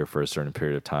only here for a certain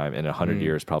period of time. In 100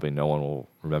 years, probably no one will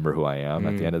remember who I am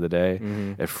at the end of the day.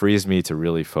 It frees me to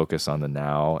really focus on the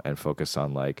now and focus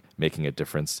on making a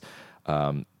difference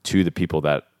to the people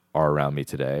that are around me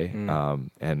today,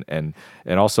 and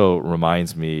it also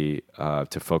reminds me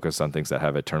to focus on things that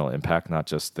have eternal impact, not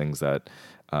just things that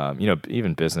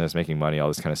even business, making money, all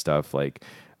this kind of stuff.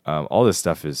 All this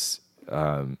stuff is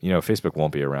Facebook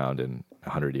won't be around in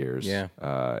 100 years,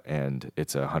 and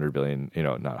it's $100 billion,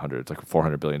 not 100, it's like a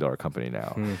 $400 billion company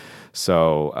now.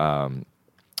 So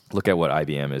look at what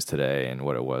IBM is today and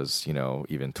what it was,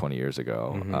 even 20 years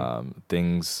ago.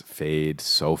 Things fade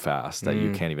so fast that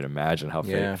you can't even imagine how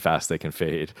fast they can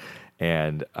fade.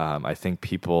 And I think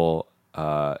people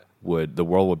the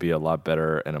world would be a lot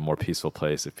better and a more peaceful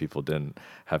place if people didn't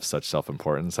have such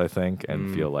self-importance, I think,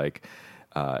 and feel like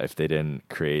if they didn't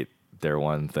create their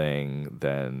one thing,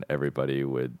 then everybody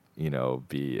would,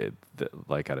 be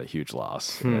at a huge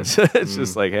loss. It's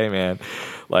just hey man,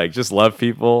 just love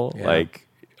people.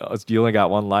 You only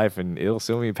got one life, and it'll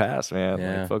soon be past,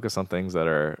 man. Focus on things that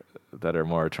are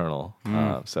more eternal.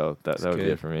 So that would be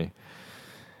it for me.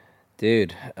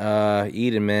 Dude,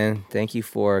 Eden, man, thank you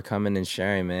for coming and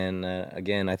sharing, man.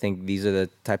 Again, I think these are the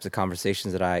types of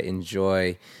conversations that I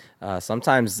enjoy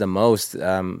sometimes the most,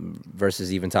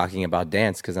 versus even talking about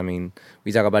dance. Because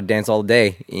we talk about dance all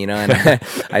day, and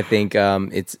I think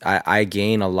I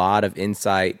gain a lot of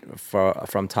insight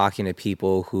from talking to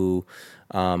people who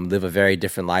live a very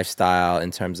different lifestyle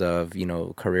in terms of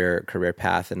career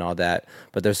path and all that.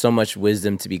 But there's so much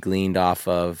wisdom to be gleaned off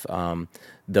of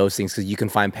those things, because you can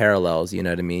find parallels. You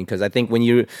know what I mean? Because I think when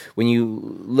you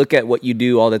look at what you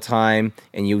do all the time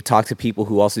and you talk to people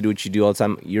who also do what you do all the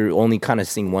time, you're only kind of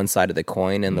seeing one side of the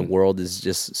coin, and the world is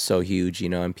just so huge,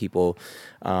 and people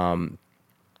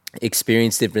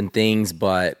experience different things,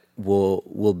 but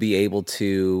will be able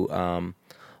to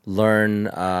learn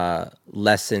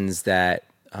lessons that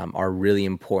are really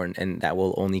important, and that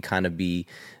will only kind of be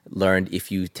learned if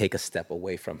you take a step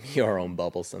away from your own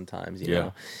bubble sometimes, you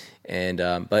know. And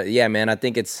but yeah, man, I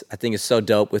think it's so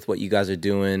dope with what you guys are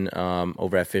doing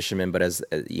over at Fisherman, but as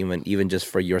even just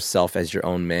for yourself as your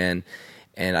own man.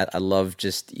 And I love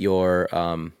just your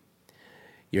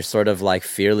sort of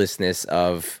fearlessness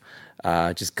of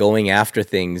just going after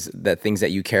things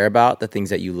that you care about, the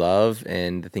things that you love,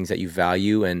 and the things that you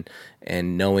value, and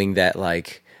knowing that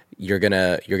you're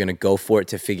gonna go for it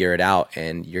to figure it out,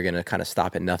 and you're gonna kind of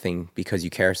stop at nothing because you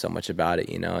care so much about it,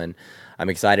 And I'm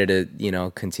excited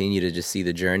to continue to just see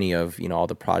the journey of all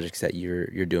the projects that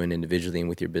you're doing individually and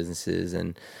with your businesses,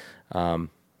 and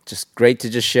just great to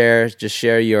just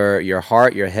share your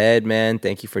heart, your head, man.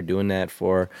 Thank you for doing that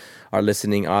for our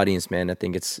listening audience, man. I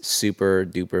think it's super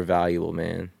duper valuable,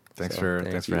 man. Thanks for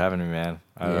having me, man.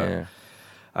 Yeah.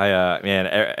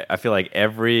 I feel like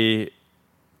every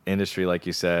industry, like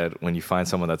you said, when you find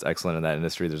someone that's excellent in that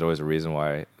industry, there's always a reason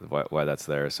why that's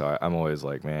there. So I'm always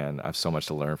like, man, I have so much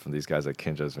to learn from these guys at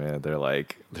Kinjaz, man. They're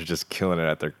just killing it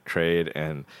at their trade,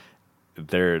 and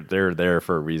they're there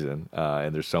for a reason.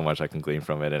 And there's so much I can glean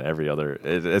from it. And every other,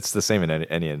 it's the same in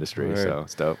any industry. Right. So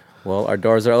it's dope. Well, our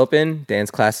doors are open.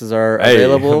 Dance classes are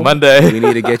available. Monday. We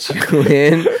need to get you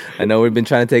in. I know we've been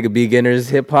trying to take a beginner's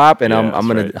hip hop, and I'm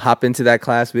gonna hop into that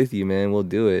class with you, man. We'll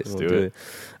do it. Let's do it.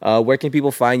 Where can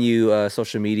people find you?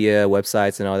 Social media,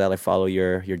 websites, and all that. Like follow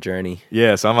your journey.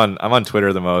 Yeah, so I'm on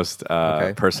Twitter the most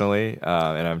personally,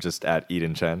 and I'm just at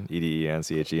Eden Chen,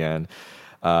 EdenChen.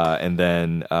 And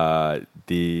then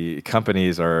the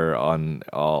companies are on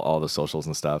all the socials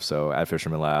and stuff. So at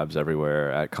Fisherman Labs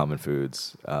everywhere, at Common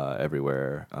Foods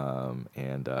everywhere,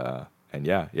 and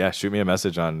yeah, shoot me a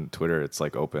message on Twitter. It's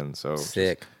like open, so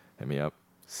sick. Hit me up.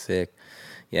 Sick.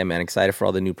 Yeah, man, excited for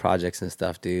all the new projects and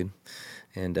stuff, dude.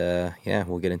 And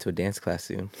we'll get into a dance class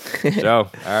soon. Joe,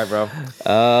 all right, bro.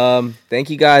 Thank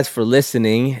you guys for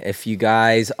listening. If you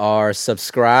guys are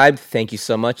subscribed, thank you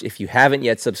so much. If you haven't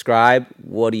yet subscribed,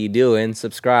 what are you doing?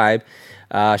 Subscribe.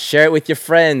 Share it with your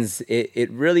friends. It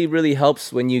really, really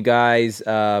helps when you guys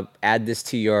add this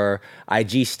to your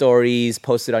IG stories,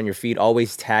 post it on your feed.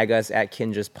 Always tag us at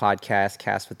Kinjaz Podcast,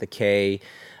 cast with the K.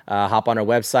 Hop on our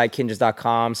website,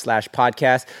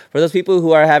 kinjaz.com/podcast. For those people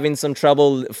who are having some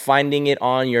trouble finding it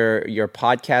on your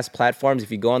podcast platforms,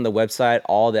 if you go on the website,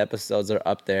 all the episodes are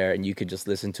up there, and you could just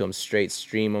listen to them straight,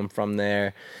 stream them from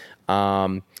there.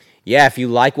 If you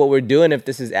like what we're doing, if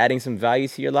this is adding some value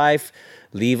to your life,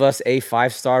 leave us a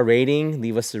 5-star rating,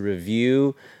 leave us a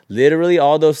review. Literally,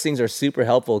 all those things are super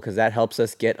helpful because that helps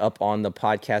us get up on the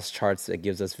podcast charts. That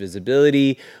gives us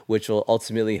visibility, which will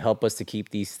ultimately help us to keep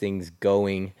these things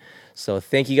going. So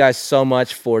thank you guys so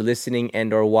much for listening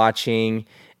and or watching,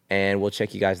 and we'll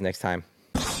check you guys next time.